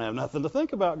don't have nothing to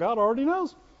think about. God already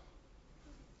knows.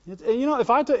 You know,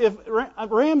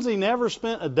 if Ramsey never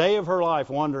spent a day of her life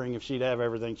wondering if she'd have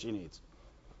everything she needs.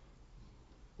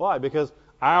 Why? Because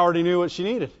I already knew what she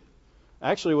needed.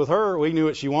 Actually, with her, we knew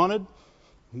what she wanted.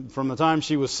 From the time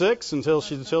she was 6 until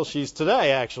she's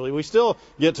today, actually. We still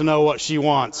get to know what she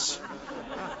wants.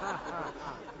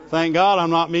 Thank God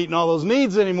I'm not meeting all those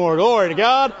needs anymore. Glory to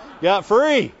God. Got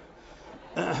free.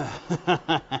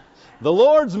 The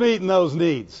Lord's meeting those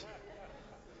needs.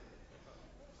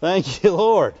 Thank you,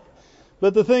 Lord.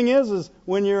 But the thing is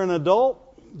when you're an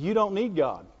adult, you don't need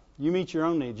God. You meet your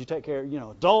own needs. You take care,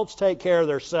 adults take care of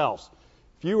themselves.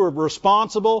 If you were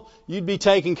responsible, you'd be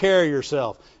taking care of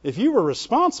yourself. If you were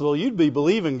responsible, you'd be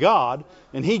believing God,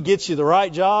 and He'd get you the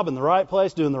right job in the right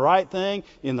place, doing the right thing,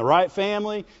 in the right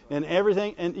family, and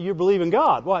everything, and you're believing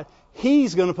God. Why?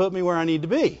 He's going to put me where I need to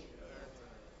be.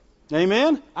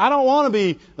 Amen? I don't want to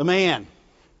be the man.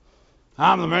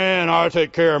 I'm the man, I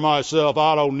take care of myself,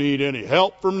 I don't need any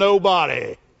help from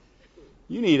nobody.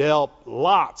 You need help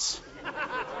lots.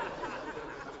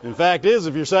 In fact is,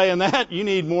 if you're saying that, you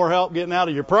need more help getting out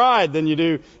of your pride than you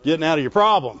do getting out of your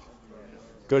problem.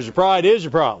 Because your pride is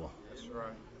your problem. That's right.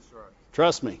 That's right.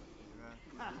 Trust me.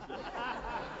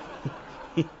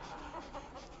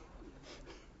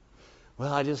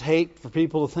 Well, I just hate for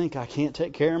people to think I can't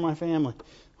take care of my family.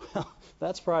 Well,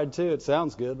 that's pride too. It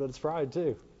sounds good, but it's pride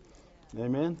too.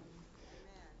 Amen?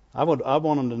 I want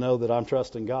them to know that I'm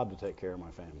trusting God to take care of my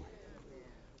family.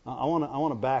 I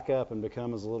want to back up and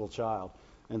become as a little child.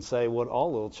 And say what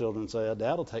all little children say,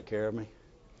 Dad will take care of me.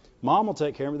 Mom will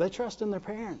take care of me. They trust in their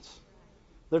parents.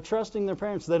 They're trusting their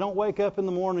parents. They don't wake up in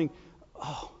the morning,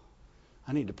 oh,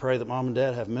 I need to pray that Mom and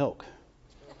Dad have milk.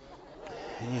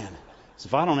 Man, so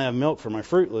if I don't have milk for my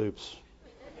Fruit Loops,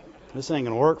 this ain't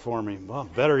going to work for me. Well,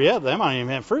 better yet, they might even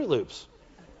have Fruit Loops.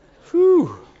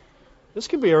 Whew, this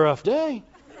could be a rough day.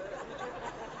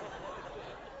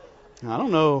 I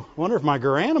don't know. I wonder if my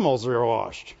garanimals are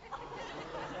washed.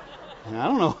 I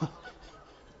don't know.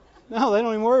 No, they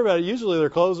don't even worry about it. Usually their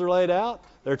clothes are laid out.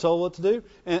 They're told what to do.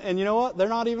 And you know what? They're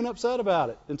not even upset about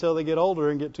it until they get older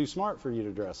and get too smart for you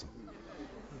to dress them.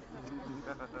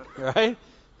 Right?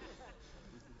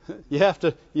 You have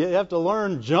to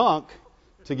learn junk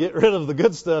to get rid of the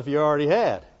good stuff you already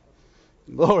had.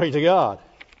 Glory to God.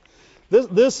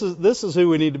 This is who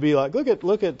we need to be like. Look at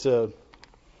Luke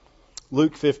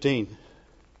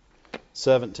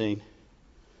 15:17.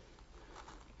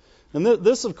 And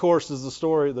this, of course, is the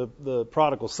story of the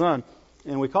prodigal son.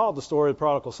 And we call it the story of the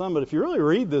prodigal son. But if you really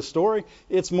read this story,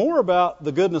 it's more about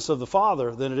the goodness of the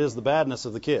father than it is the badness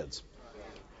of the kids.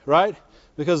 Right?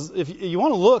 Because if you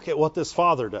want to look at what this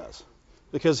father does,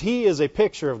 because he is a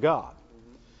picture of God.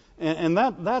 And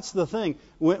that's the thing.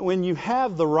 When you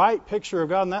have the right picture of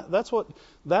God, and that's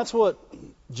what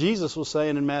Jesus was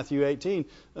saying in Matthew 18.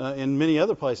 In many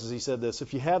other places he said this.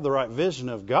 If you have the right vision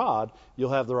of God,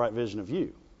 you'll have the right vision of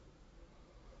you.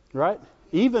 Right?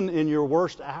 Even in your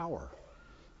worst hour,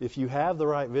 if you have the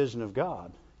right vision of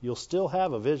God, you'll still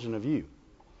have a vision of you.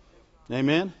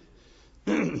 Amen?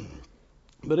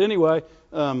 But anyway,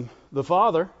 the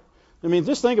father, I mean,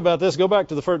 just think about this. Go back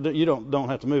to the first, you don't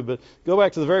have to move, but go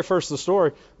back to the very first of the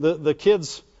story. The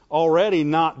kid's already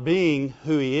not being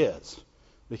who he is.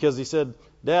 Because he said,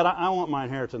 Dad, I want my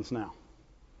inheritance now.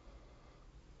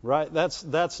 Right?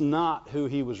 That's not who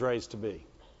he was raised to be.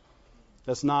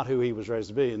 That's not who he was raised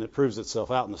to be. And it proves itself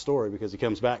out in the story because he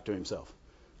comes back to himself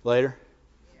later.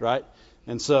 Right?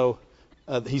 And so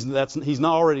he's not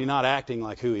already not acting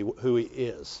like who he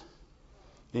is.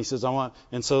 And he says,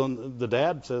 and so the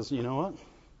dad says, you know what?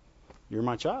 You're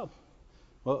my child.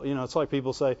 Well, it's like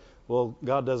people say, well,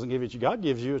 God doesn't give it to you. God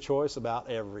gives you a choice about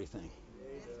everything.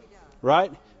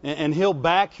 Right? And he'll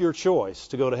back your choice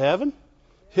to go to heaven.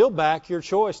 He'll back your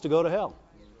choice to go to hell.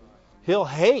 He'll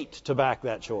hate to back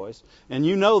that choice. And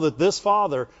you know that this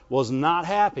father was not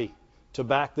happy to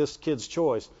back this kid's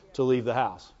choice to leave the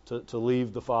house, to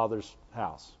leave the father's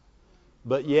house.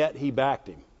 But yet he backed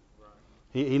him.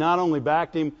 He not only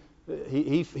backed him,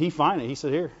 he finally, he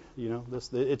said, here,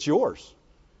 it's yours.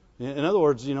 In other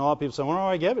words, a lot of people say, well,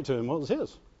 I gave it to him. Well, it was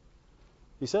his.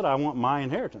 He said, I want my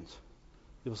inheritance.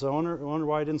 People say, I wonder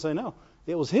why he didn't say no.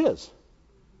 It was his.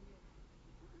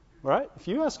 Right? If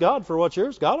you ask God for what's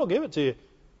yours, God will give it to you.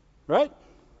 Right?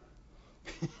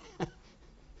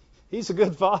 He's a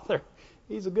good father.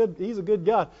 He's a good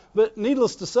God. But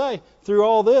needless to say, through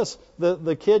all this,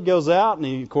 the kid goes out,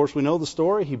 and of course we know the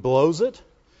story. He blows it.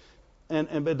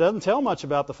 And it doesn't tell much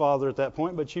about the father at that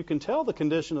point, but you can tell the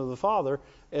condition of the father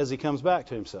as he comes back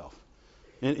to himself.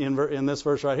 In this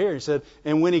verse right here, he said,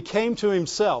 and when he came to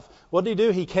himself, what did he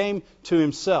do? He came to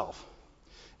himself.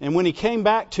 And when he came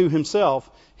back to himself,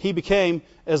 he became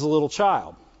as a little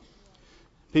child.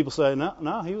 People say,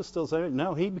 no, he was still saying,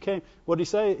 no, he became, what did he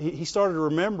say? He started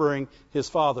remembering his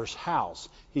father's house.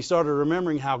 He started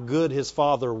remembering how good his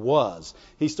father was.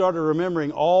 He started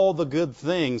remembering all the good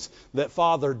things that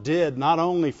father did, not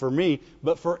only for me,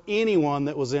 but for anyone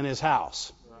that was in his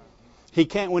house.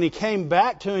 When he came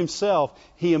back to himself,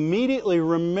 he immediately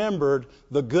remembered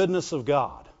the goodness of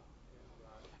God.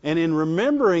 And in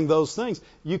remembering those things,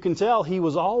 you can tell he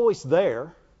was always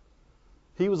there.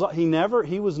 He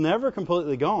was never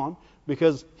completely gone,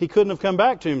 because he couldn't have come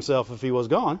back to himself if he was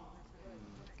gone.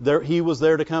 He was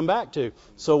there to come back to.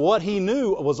 So what he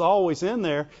knew was always in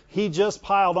there. He just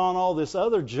piled on all this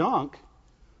other junk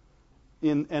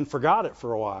and forgot it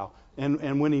for a while.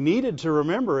 And when he needed to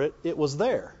remember it, it was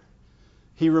there.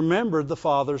 He remembered the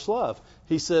Father's love.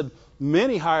 He said,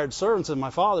 many hired servants of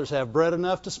my father's have bread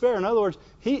enough to spare. In other words,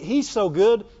 he's so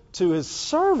good to his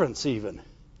servants even,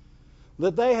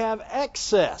 that they have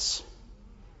excess.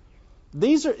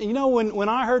 These are, when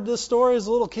I heard this story as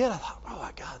a little kid, I thought, oh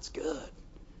my God, it's good.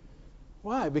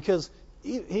 Why? Because,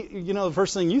 the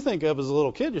first thing you think of as a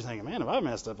little kid, you're thinking, man, if I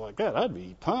messed up like that, I'd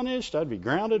be punished. I'd be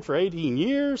grounded for 18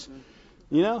 years,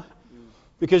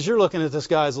 Because you're looking at this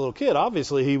guy as a little kid.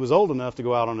 Obviously, he was old enough to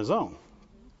go out on his own.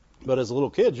 But as a little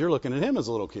kid, you're looking at him as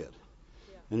a little kid.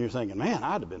 And you're thinking, man,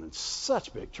 I'd have been in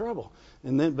such big trouble.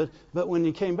 And then, but when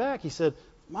he came back, he said,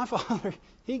 my father,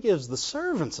 he gives the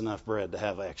servants enough bread to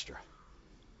have extra.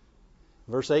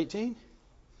 Verse 18, he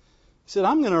said,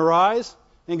 I'm going to rise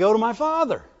and go to my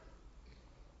father.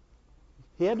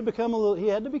 He had to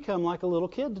become like a little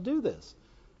kid to do this.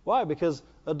 Why? Because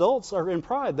adults are in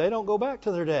pride. They don't go back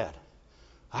to their dad.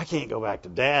 I can't go back to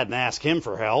Dad and ask him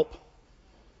for help.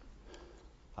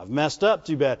 I've messed up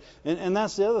too bad. And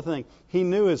that's the other thing. He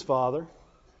knew his father,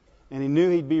 and he knew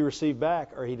he'd be received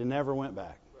back, or he'd have never went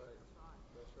back.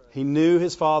 He knew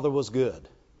his father was good.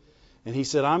 And he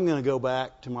said, I'm going to go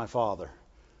back to my father.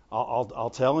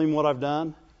 I'll tell him what I've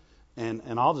done,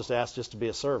 and I'll just ask just to be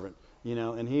a servant.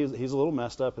 And he's a little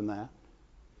messed up in that.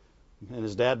 And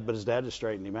his dad just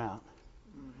straightened him out.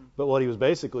 But what he was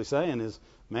basically saying is,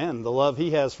 man, the love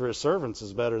he has for his servants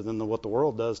is better than what the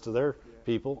world does to their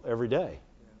people every day.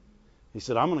 He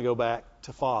said, I'm going to go back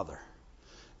to Father.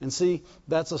 And see,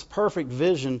 that's a perfect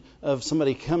vision of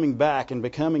somebody coming back and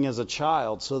becoming as a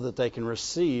child so that they can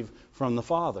receive from the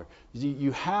Father.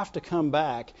 You have to come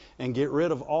back and get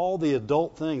rid of all the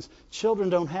adult things. Children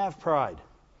don't have pride.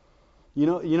 You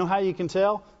know how you can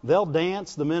tell? They'll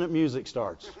dance the minute music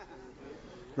starts.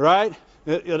 Right?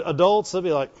 Adults, they'll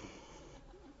be like...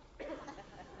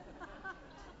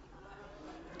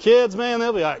 Kids, man,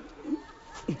 they'll be like...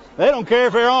 They don't care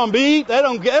if they're on beat. They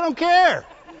don't care.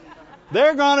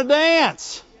 They're going to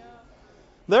dance.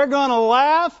 They're going to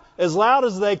laugh as loud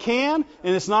as they can,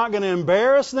 and it's not going to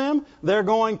embarrass them.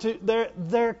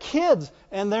 They're kids,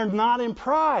 and they're not in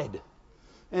pride.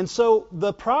 And so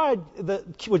the pride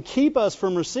that would keep us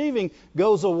from receiving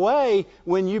goes away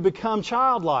when you become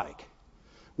childlike.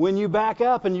 When you back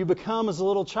up and you become as a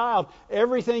little child,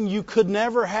 everything you could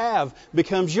never have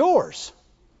becomes yours.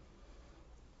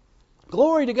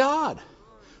 Glory to God.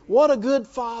 What a good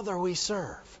Father we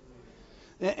serve.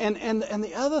 And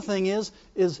the other thing is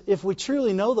if we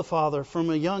truly know the Father from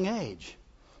a young age,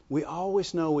 we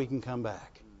always know we can come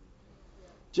back.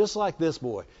 Just like this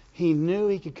boy. He knew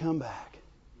he could come back.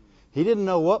 He didn't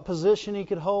know what position he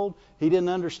could hold. He didn't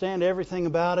understand everything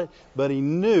about it, but he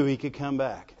knew he could come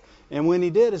back. And when he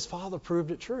did, his father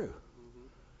proved it true.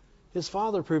 His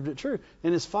father proved it true.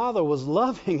 And his father was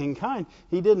loving and kind.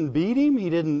 He didn't beat him. He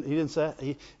didn't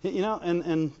say,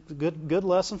 and good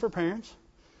lesson for parents.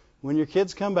 When your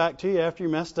kids come back to you after you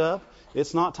messed up,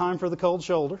 it's not time for the cold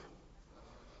shoulder.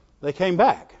 They came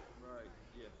back.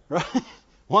 Right?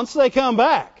 Once they come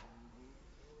back,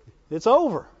 it's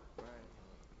over.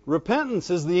 Repentance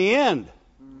is the end.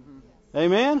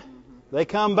 Amen? They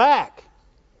come back.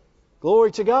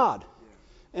 Glory to God.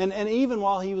 And even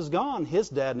while he was gone, his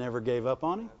dad never gave up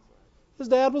on him. His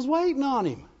dad was waiting on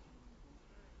him.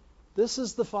 This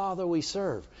is the Father we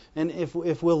serve. And if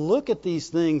we'll look at these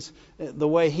things the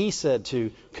way he said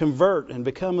to, convert and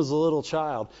become as a little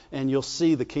child, and you'll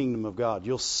see the kingdom of God.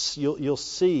 You'll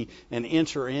see and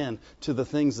enter in to the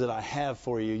things that I have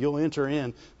for you. You'll enter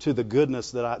in to the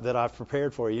goodness that I've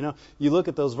prepared for you. You look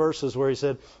at those verses where he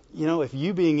said, if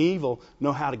you being evil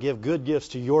know how to give good gifts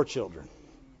to your children.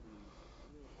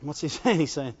 What's he saying?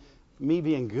 He's saying, me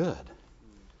being good,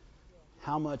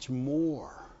 how much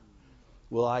more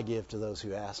will I give to those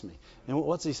who ask me? And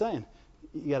what's he saying?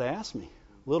 You got to ask me.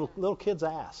 Little kids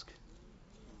ask.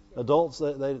 Adults,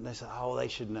 they say, they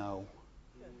should know.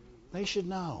 They should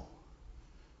know.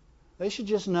 They should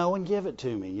just know and give it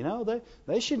to me.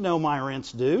 They should know my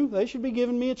rent's due. They should be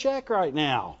giving me a check right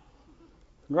now.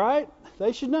 Right?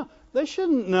 They should know. They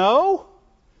shouldn't know.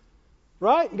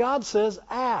 Right? God says,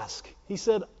 ask. He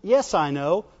said, yes, I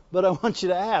know. But I want you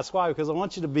to ask. Why? Because I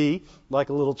want you to be like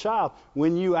a little child.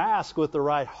 When you ask with the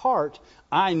right heart,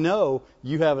 I know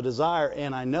you have a desire,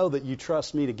 and I know that you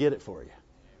trust me to get it for you.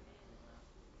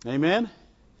 Amen?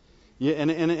 Yeah,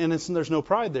 and there's no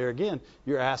pride there. Again,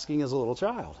 you're asking as a little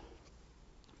child.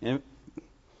 And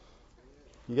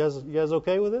you guys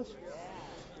okay with this?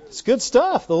 It's good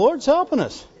stuff. The Lord's helping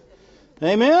us.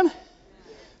 Amen?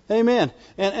 Amen.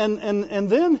 And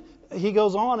then he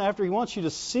goes on, after he wants you to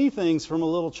see things from a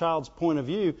little child's point of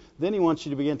view, then he wants you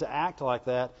to begin to act like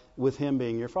that with him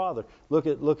being your father. Look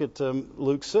at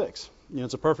Luke 6.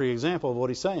 It's a perfect example of what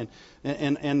he's saying.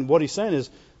 And what he's saying is,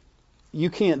 you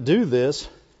can't do this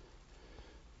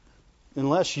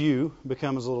unless you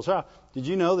become as a little child. Did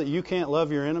you know that you can't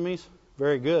love your enemies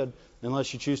very good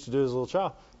unless you choose to do it as a little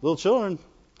child? Little children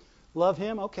love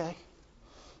him? Okay.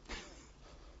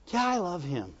 Yeah, I love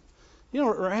him.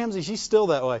 Ramsey, she's still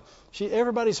that way.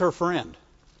 Everybody's her friend.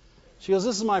 She goes,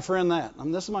 this is my friend that.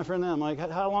 This is my friend that. I'm like,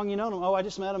 how long you known him? Oh, I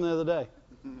just met him the other day.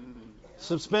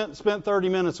 So spent 30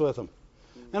 minutes with him.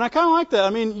 And I kind of like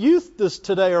that. Youth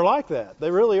today are like that.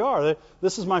 They really are.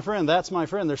 This is my friend. That's my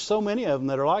friend. There's so many of them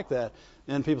that are like that.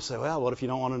 And people say, well, what if you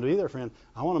don't want them to be their friend?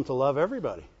 I want them to love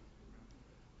everybody.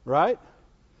 Right?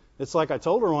 It's like I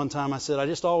told her one time, I said, I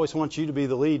just always want you to be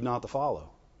the lead, not the follow.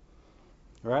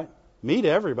 Right? Meet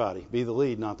everybody. Be the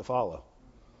lead, not the follow.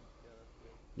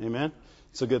 Amen?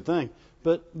 It's a good thing.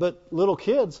 But little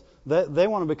kids, they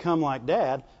want to become like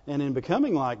Dad. And in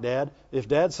becoming like Dad, if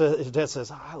Dad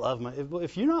says, I love my...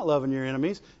 If you're not loving your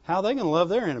enemies, how are they going to love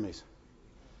their enemies?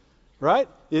 Right?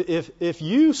 If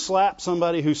you slap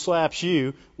somebody who slaps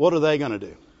you, what are they going to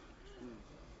do?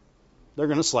 They're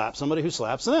going to slap somebody who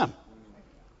slaps them.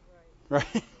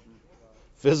 Right?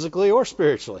 Physically or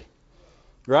spiritually.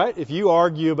 Right? If you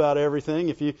argue about everything,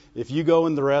 if you go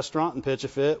in the restaurant and pitch a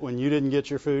fit when you didn't get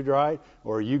your food right,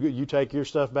 or you take your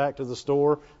stuff back to the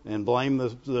store and blame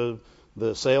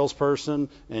the salesperson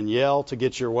and yell to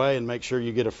get your way and make sure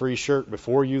you get a free shirt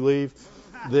before you leave,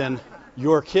 then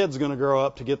your kid's going to grow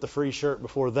up to get the free shirt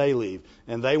before they leave,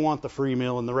 and they want the free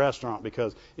meal in the restaurant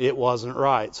because it wasn't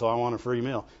right, so I want a free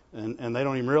meal. And they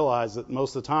don't even realize that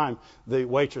most of the time the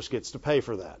waitress gets to pay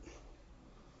for that.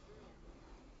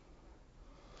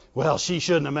 Well, she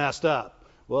shouldn't have messed up.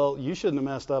 Well, you shouldn't have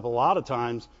messed up a lot of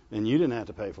times, and you didn't have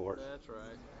to pay for it. That's right.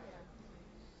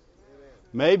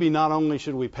 Maybe not only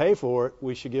should we pay for it,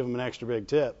 we should give them an extra big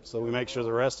tip so we make sure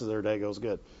the rest of their day goes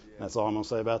good. That's all I'm going to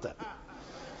say about that.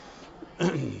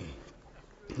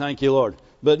 Thank you, Lord.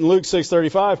 But in Luke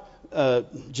 6:35,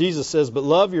 Jesus says, "But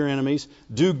love your enemies,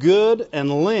 do good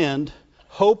and lend,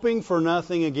 hoping for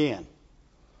nothing again."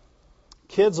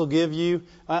 Kids will give you.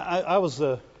 I was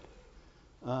who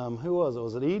was it?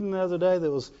 Was it Eden the other day?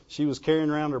 She was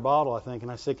carrying around her bottle, I think,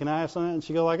 and I said, "Can I have some of that?" And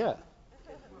she go like that.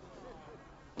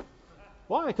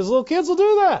 Why? Because little kids will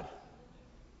do that,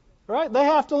 right? They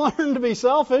have to learn to be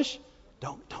selfish.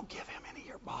 Don't give him any of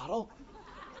your bottle.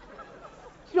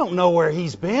 You don't know where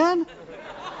he's been.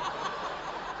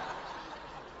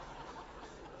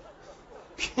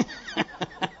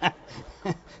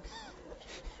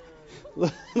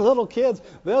 Little kids,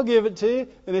 they'll give it to you,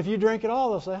 and if you drink it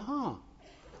all, they'll say, "Huh."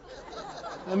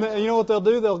 And then, you know what they'll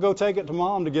do? They'll go take it to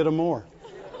mom to get them more.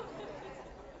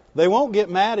 They won't get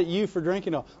mad at you for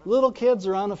drinking it. Little kids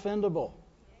are unoffendable.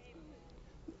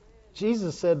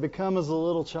 Jesus said, "Become as a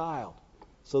little child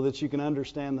so that you can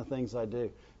understand the things I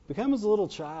do." Become as a little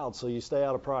child so you stay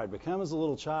out of pride. Become as a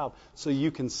little child so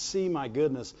you can see my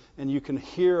goodness and you can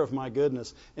hear of my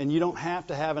goodness. And you don't have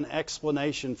to have an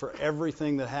explanation for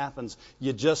everything that happens.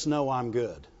 You just know I'm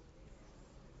good.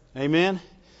 Amen?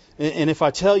 And if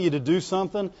I tell you to do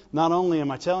something, not only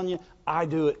am I telling you, I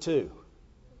do it too.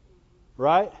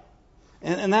 Right?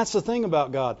 And that's the thing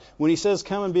about God. When He says,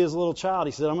 "Come and be as a little child,"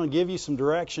 He said, "I'm going to give you some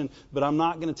direction, but I'm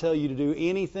not going to tell you to do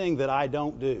anything that I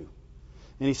don't do."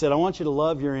 And He said, "I want you to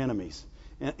love your enemies,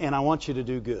 and I want you to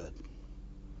do good."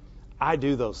 I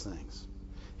do those things.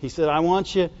 He said, "I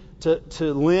want you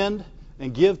to lend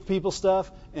and give people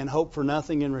stuff and hope for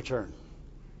nothing in return."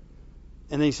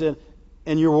 And He said,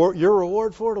 "And your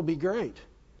reward for it will be great.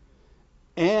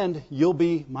 And you'll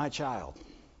be my child."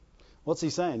 What's He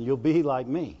saying? You'll be like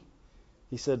me.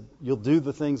 He said, "You'll do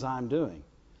the things I'm doing."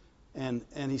 And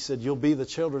He said, "You'll be the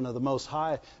children of the Most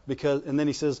High." And then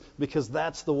He says, "Because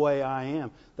that's the way I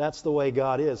am. That's the way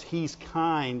God is. He's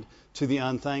kind to the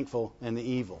unthankful and the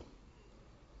evil."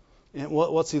 And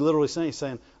what's He literally saying? He's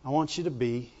saying, "I want you to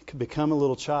become a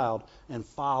little child and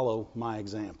follow my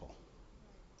example."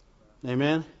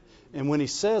 Amen? And when He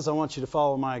says, "I want you to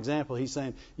follow my example," He's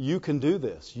saying, you can do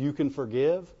this. You can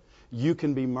forgive. You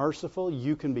can be merciful.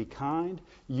 You can be kind.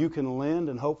 You can lend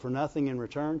and hope for nothing in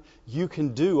return. You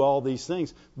can do all these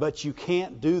things, but you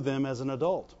can't do them as an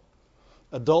adult.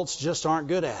 Adults just aren't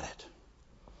good at it.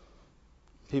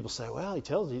 People say, "Well,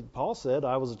 Paul said,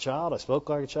 I was a child. I spoke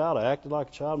like a child. I acted like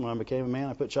a child. When I became a man,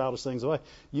 I put childish things away."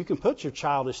 You can put your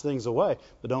childish things away,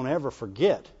 but don't ever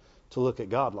forget to look at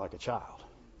God like a child.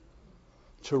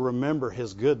 To remember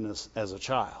His goodness as a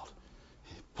child.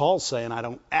 Paul's saying, "I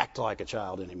don't act like a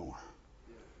child anymore."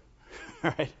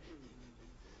 Right?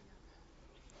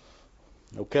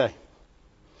 Okay.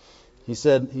 He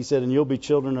said, "And you'll be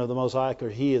children of the Most High, for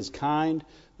He is kind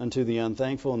unto the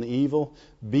unthankful and the evil.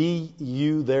 Be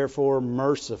you therefore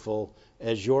merciful,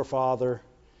 as your Father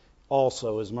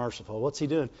also is merciful." What's He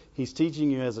doing? He's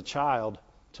teaching you as a child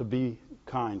to be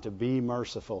kind, to be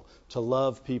merciful, to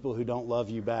love people who don't love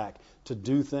you back, to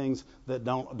do things that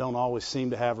don't always seem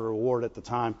to have a reward at the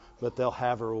time, but they'll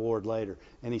have a reward later.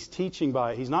 And He's teaching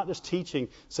He's not just teaching,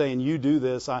 saying, "You do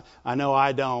this. I know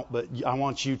I don't, but I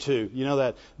want you to." You know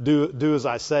that do as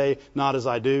I say, not as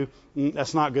I do?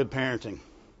 That's not good parenting.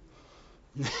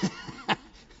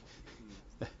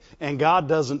 And God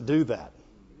doesn't do that.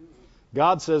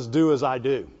 God says, "Do as I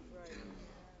do."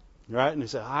 Right? And He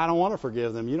said, "I don't want to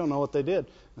forgive them. You don't know what they did."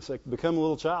 I said, "Become a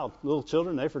little child." Little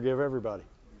children, they forgive everybody.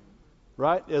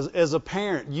 Right? As a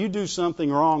parent, you do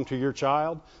something wrong to your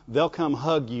child, they'll come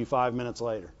hug you 5 minutes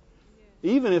later.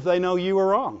 Even if they know you were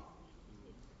wrong.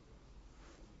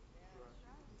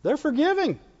 They're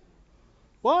forgiving.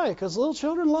 Why? Because little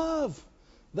children love.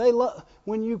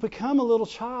 When you become a little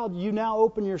child, you now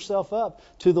open yourself up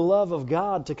to the love of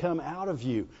God to come out of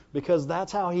you, because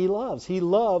that's how He loves. He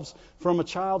loves from a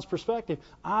child's perspective.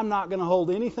 I'm not going to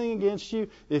hold anything against you.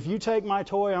 If you take my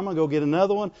toy, I'm going to go get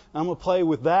another one. I'm going to play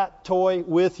with that toy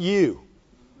with you.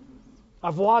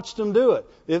 I've watched them do it.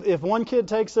 If one kid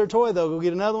takes their toy, they'll go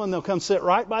get another one. They'll come sit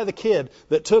right by the kid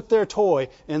that took their toy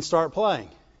and start playing.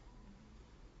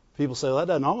 People say, well, that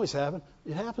doesn't always happen.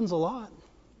 It happens a lot.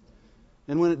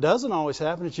 And when it doesn't always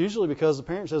happen, it's usually because the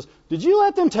parent says, did you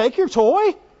let them take your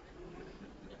toy?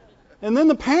 And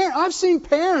then I've seen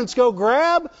parents go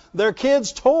grab their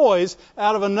kids' toys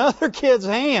out of another kid's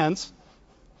hands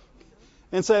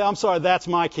and say, I'm sorry, that's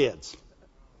my kid's.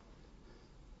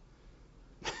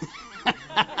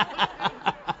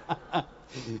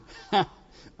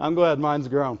 I'm glad mine's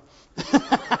grown.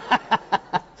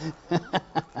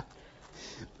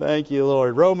 Thank you,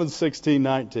 Lord. Romans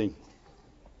 16:19.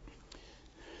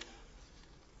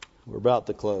 We're about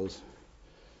to close.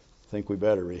 I think we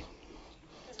better be.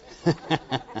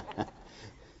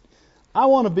 I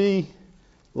want to be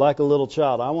like a little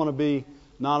child. I want to be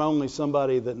not only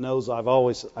somebody that knows I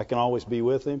can always be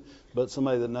with him, but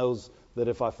somebody that knows that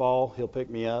if I fall, he'll pick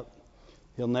me up.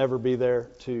 He'll never be there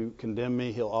to condemn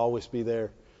me. He'll always be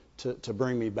there to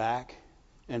bring me back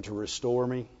and to restore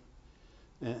me.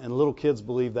 And little kids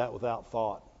believe that without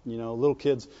thought. Little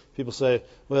kids, people say,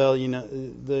 well,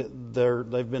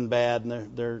 they've been bad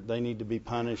and they need to be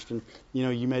punished. And,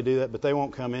 you may do that, but they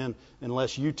won't come in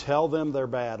unless you tell them they're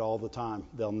bad all the time.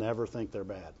 They'll never think they're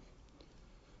bad.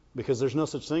 Because there's no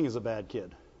such thing as a bad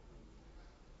kid.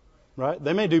 Right?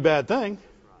 They may do bad things.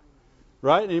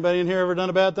 Right? Anybody in here ever done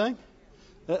a bad thing?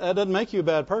 That doesn't make you a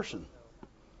bad person.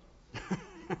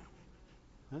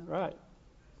 Right.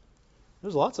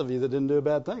 There's lots of you that didn't do a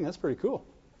bad thing. That's pretty cool.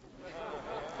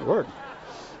 Good work.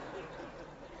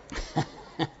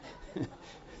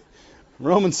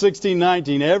 Romans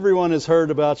 16:19. Everyone has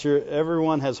heard about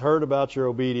your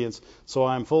obedience, so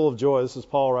I am full of joy. This is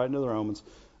Paul writing to the Romans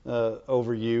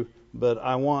over you. But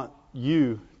I want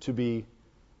you to be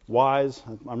wise.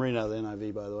 I'm reading out of the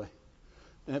NIV, by the way.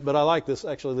 But I like this,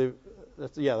 actually.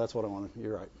 That's what I wanted.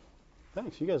 You're right.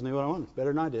 Thanks. You guys knew what I wanted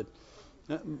better than I did.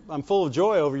 I'm full of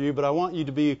joy over you, but I want you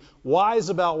to be wise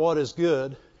about what is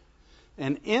good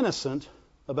and innocent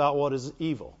about what is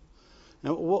evil.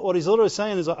 Now, what he's literally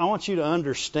saying is, I want you to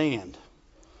understand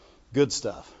good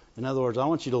stuff. In other words, I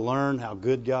want you to learn how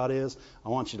good God is. I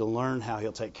want you to learn how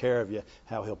he'll take care of you,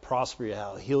 how he'll prosper you,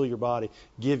 how he'll heal your body,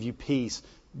 give you peace,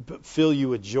 fill you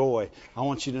with joy. I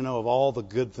want you to know of all the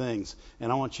good things,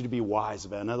 and I want you to be wise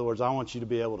about it. In other words, I want you to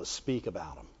be able to speak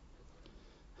about them.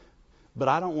 But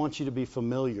I don't want you to be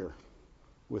familiar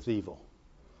with evil.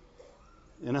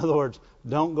 In other words,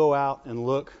 don't go out and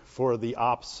look for the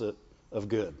opposite of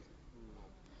good.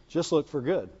 Just look for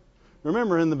good.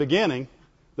 Remember, in the beginning,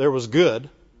 there was good,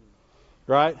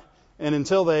 right? And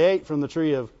until they ate from the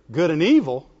tree of good and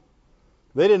evil,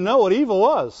 they didn't know what evil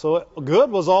was. So good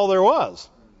was all there was.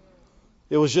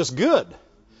 It was just good.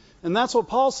 And that's what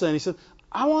Paul's saying. He said,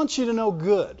 I want you to know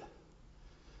good.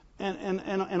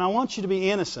 And I want you to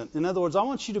be innocent. In other words, I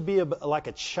want you to be like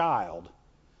a child.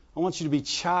 I want you to be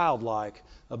childlike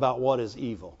about what is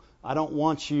evil. I don't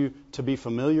want you to be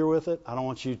familiar with it. I don't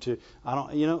want you to,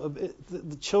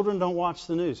 the children don't watch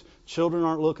the news. Children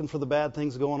aren't looking for the bad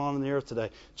things going on in the earth today.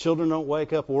 Children don't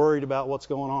wake up worried about what's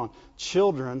going on.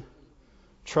 Children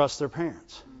trust their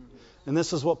parents. And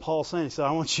this is what Paul's saying. He said,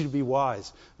 I want you to be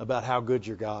wise about how good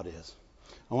your God is.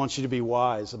 I want you to be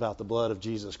wise about the blood of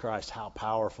Jesus Christ, how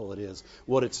powerful it is,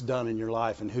 what it's done in your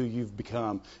life, and who you've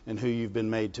become and who you've been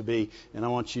made to be. And I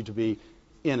want you to be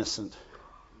innocent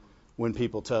when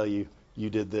people tell you you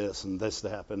did this and this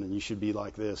happened and you should be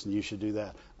like this and you should do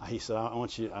that. He said, I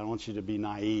want you to be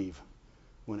naive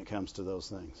when it comes to those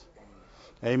things.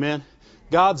 Amen.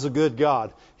 God's a good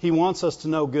God. He wants us to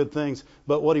know good things,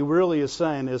 but what he really is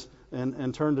saying is,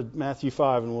 and turn to Matthew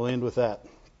 5 and we'll end with that.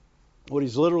 What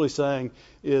he's literally saying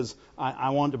is,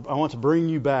 I want to bring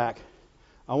you back,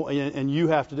 and you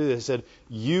have to do this. He said,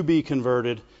 you be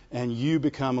converted and you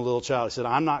become a little child. He said,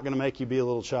 I'm not going to make you be a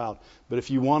little child, but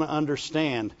if you want to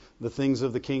understand the things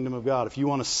of the kingdom of God, if you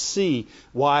want to see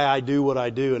why I do what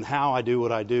I do and how I do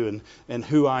what I do and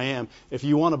who I am, if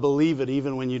you want to believe it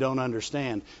even when you don't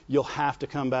understand, you'll have to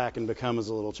come back and become as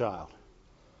a little child.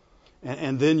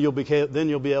 And then you'll be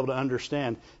able to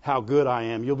understand how good I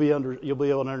am. You'll be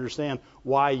able to understand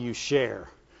why you share,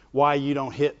 why you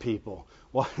don't hit people.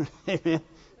 Amen.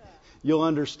 You'll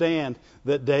understand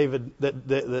that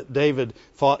David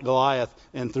fought Goliath,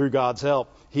 and through God's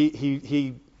help,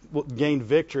 he gained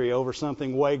victory over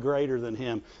something way greater than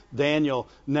him. Daniel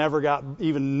never got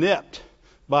even nipped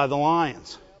by the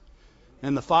lions,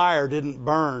 and the fire didn't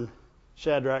burn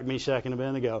Shadrach, Meshach, and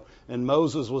Abednego. And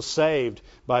Moses was saved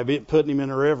by putting him in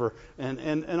a river.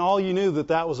 And all you knew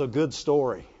that was a good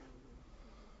story.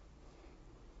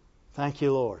 Thank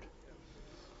you, Lord.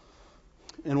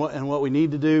 And what we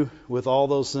need to do with all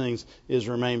those things is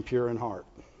remain pure in heart.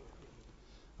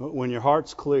 When your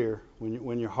heart's clear,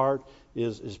 when your heart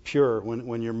is pure,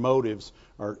 when your motives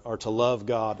are to love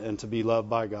God and to be loved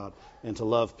by God and to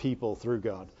love people through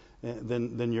God,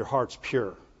 then your heart's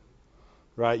pure.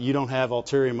 Right? You don't have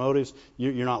ulterior motives.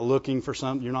 You're not looking for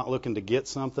something. You're not looking to get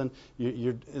something.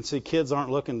 And see, kids aren't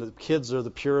looking. Kids are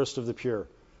the purest of the pure.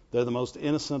 They're the most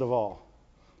innocent of all.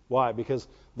 Why? Because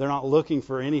they're not looking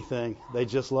for anything. They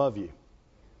just love you.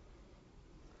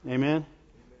 Amen?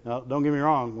 Now, don't get me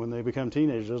wrong. When they become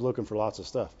teenagers, they're looking for lots of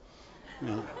stuff.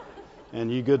 And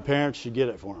you good parents should get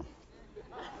it for them.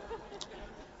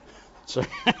 So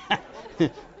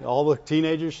all the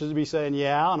teenagers should be saying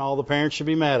yeah, and all the parents should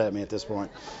be mad at me at this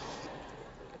point.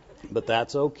 But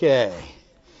that's okay.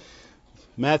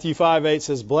 Matthew 5:8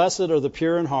 says, "Blessed are the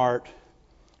pure in heart,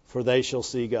 for they shall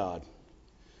see God."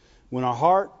 When our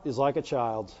heart is like a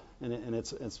child's, and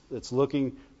it's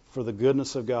looking for the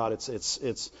goodness of God,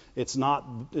 it's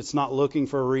not looking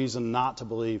for a reason not to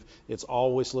believe. It's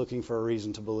always looking for a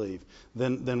reason to believe.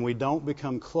 Then we don't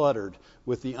become cluttered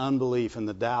with the unbelief and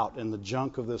the doubt and the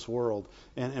junk of this world,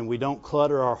 and we don't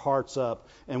clutter our hearts up.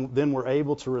 And then we're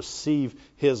able to receive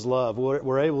His love.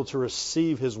 We're able to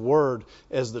receive His Word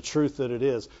as the truth that it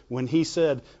is. When He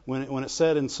said, when it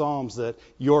said in Psalms that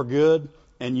you're good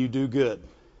and you do good,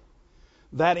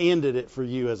 that ended it for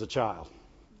you as a child.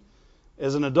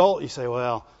 As an adult, you say,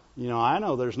 well, I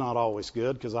know there's not always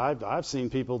good because I've seen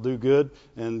people do good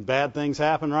and bad things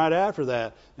happen right after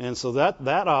that. And so that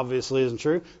obviously isn't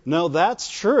true. No, that's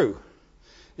true.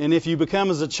 And if you become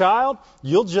as a child,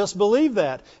 you'll just believe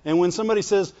that. And when somebody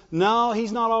says, no,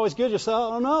 he's not always good, you'll say,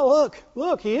 oh, no,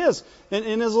 look, he is.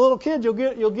 And as a little kid, you'll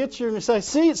get you and you say,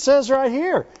 see, it says right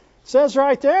here. It says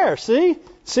right there. See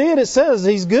it? It says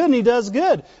he's good and he does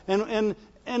good.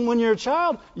 And when you're a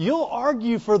child, you'll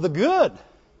argue for the good.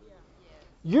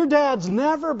 Your dad's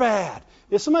never bad.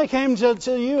 If somebody came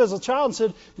to you as a child and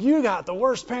said, you got the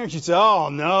worst parents, you'd say, oh,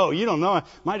 no, you don't know.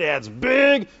 My dad's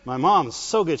big. My mom's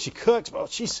so good. She cooks.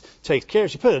 But she takes care.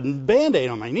 She put a Band-Aid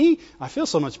on my knee. I feel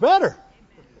so much better.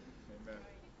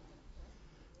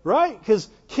 Right? Because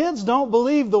kids don't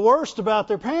believe the worst about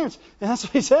their parents. And that's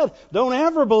what he said. Don't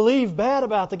ever believe bad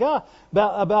about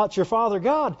about your Father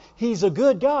God. He's a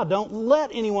good God. Don't let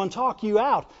anyone talk you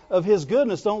out of His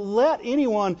goodness. Don't let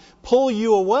anyone pull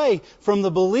you away from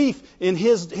the belief in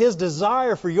His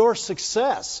desire for your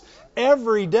success.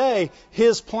 Every day,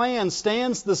 His plan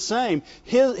stands the same.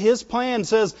 His plan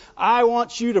says, I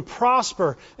want you to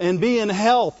prosper and be in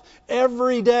health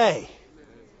every day.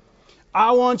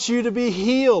 I want you to be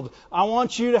healed. I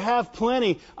want you to have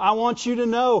plenty. I want you to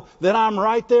know that I'm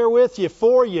right there with you,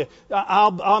 for you.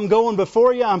 I'm going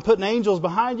before you. I'm putting angels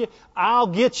behind you. I'll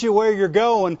get you where you're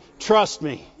going. Trust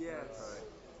me. Yes.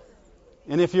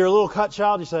 And if you're a little cut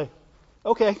child, you say,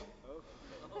 okay.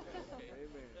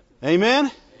 Amen?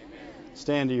 Amen?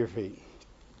 Stand to your feet.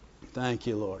 Thank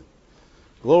you, Lord.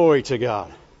 Glory to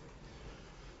God.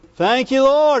 Thank you,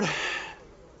 Lord.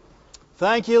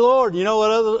 Thank you, Lord. You know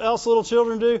what else little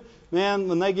children do? Man,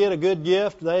 when they get a good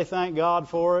gift, they thank God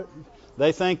for it.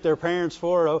 They thank their parents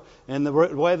for it. And the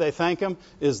way they thank them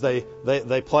is they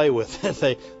play with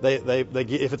it.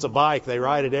 If it's a bike, they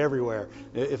ride it everywhere.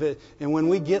 And when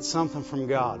we get something from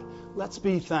God, let's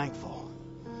be thankful.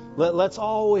 Let's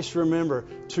always remember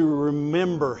to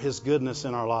remember His goodness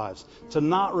in our lives. To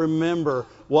not remember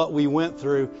what we went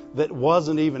through that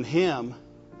wasn't even Him.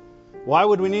 Why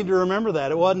would we need to remember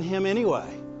that? It wasn't Him anyway.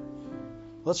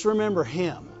 Let's remember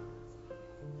Him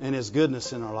and His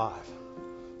goodness in our life.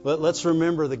 Let's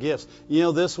remember the gifts.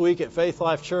 This week at Faith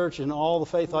Life Church and all the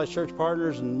Faith Life Church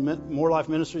partners and More Life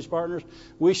Ministries partners,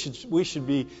 we should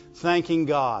be thanking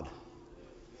God.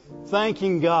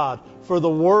 Thanking God for the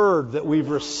Word that we've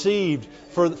received,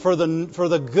 for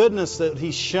the goodness that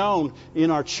He's shown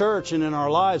in our church and in our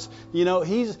lives.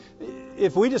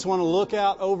 If we just want to look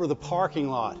out over the parking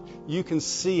lot, you can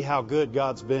see how good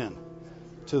God's been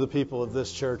to the people of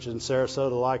this church in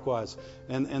Sarasota likewise.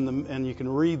 And you can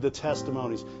read the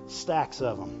testimonies, stacks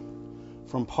of them,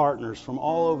 from partners from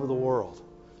all over the world,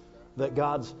 that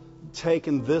God's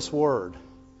taken this Word,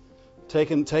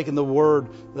 taken the Word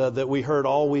that we heard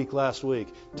all week last week,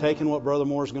 taken what Brother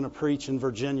Moore's going to preach in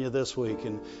Virginia this week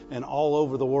and all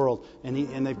over the world.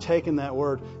 And they've taken that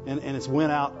Word and it's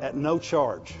went out at no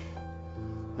charge.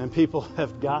 And people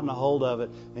have gotten a hold of it.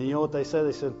 And you know what they said?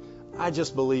 They said, I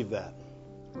just believe that.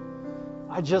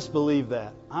 I just believe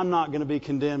that. I'm not going to be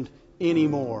condemned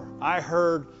anymore. I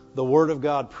heard the Word of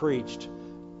God preached,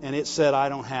 and it said I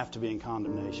don't have to be in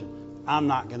condemnation. I'm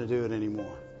not going to do it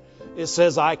anymore. It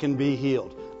says I can be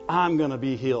healed. I'm going to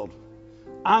be healed.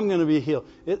 I'm going to be healed.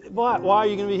 Why are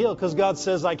you going to be healed? Because God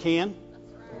says I can.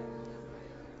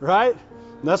 Right?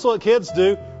 That's what kids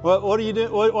do. What do you do?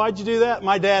 Why'd you do that?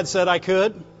 My dad said I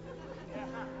could.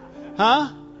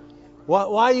 Huh?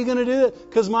 Why are you going to do that?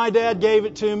 Because my dad gave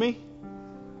it to me.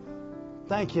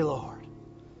 Thank you, Lord.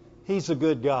 He's a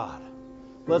good God.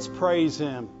 Let's praise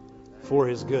Him for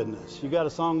His goodness. You got a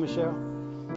song, Michelle?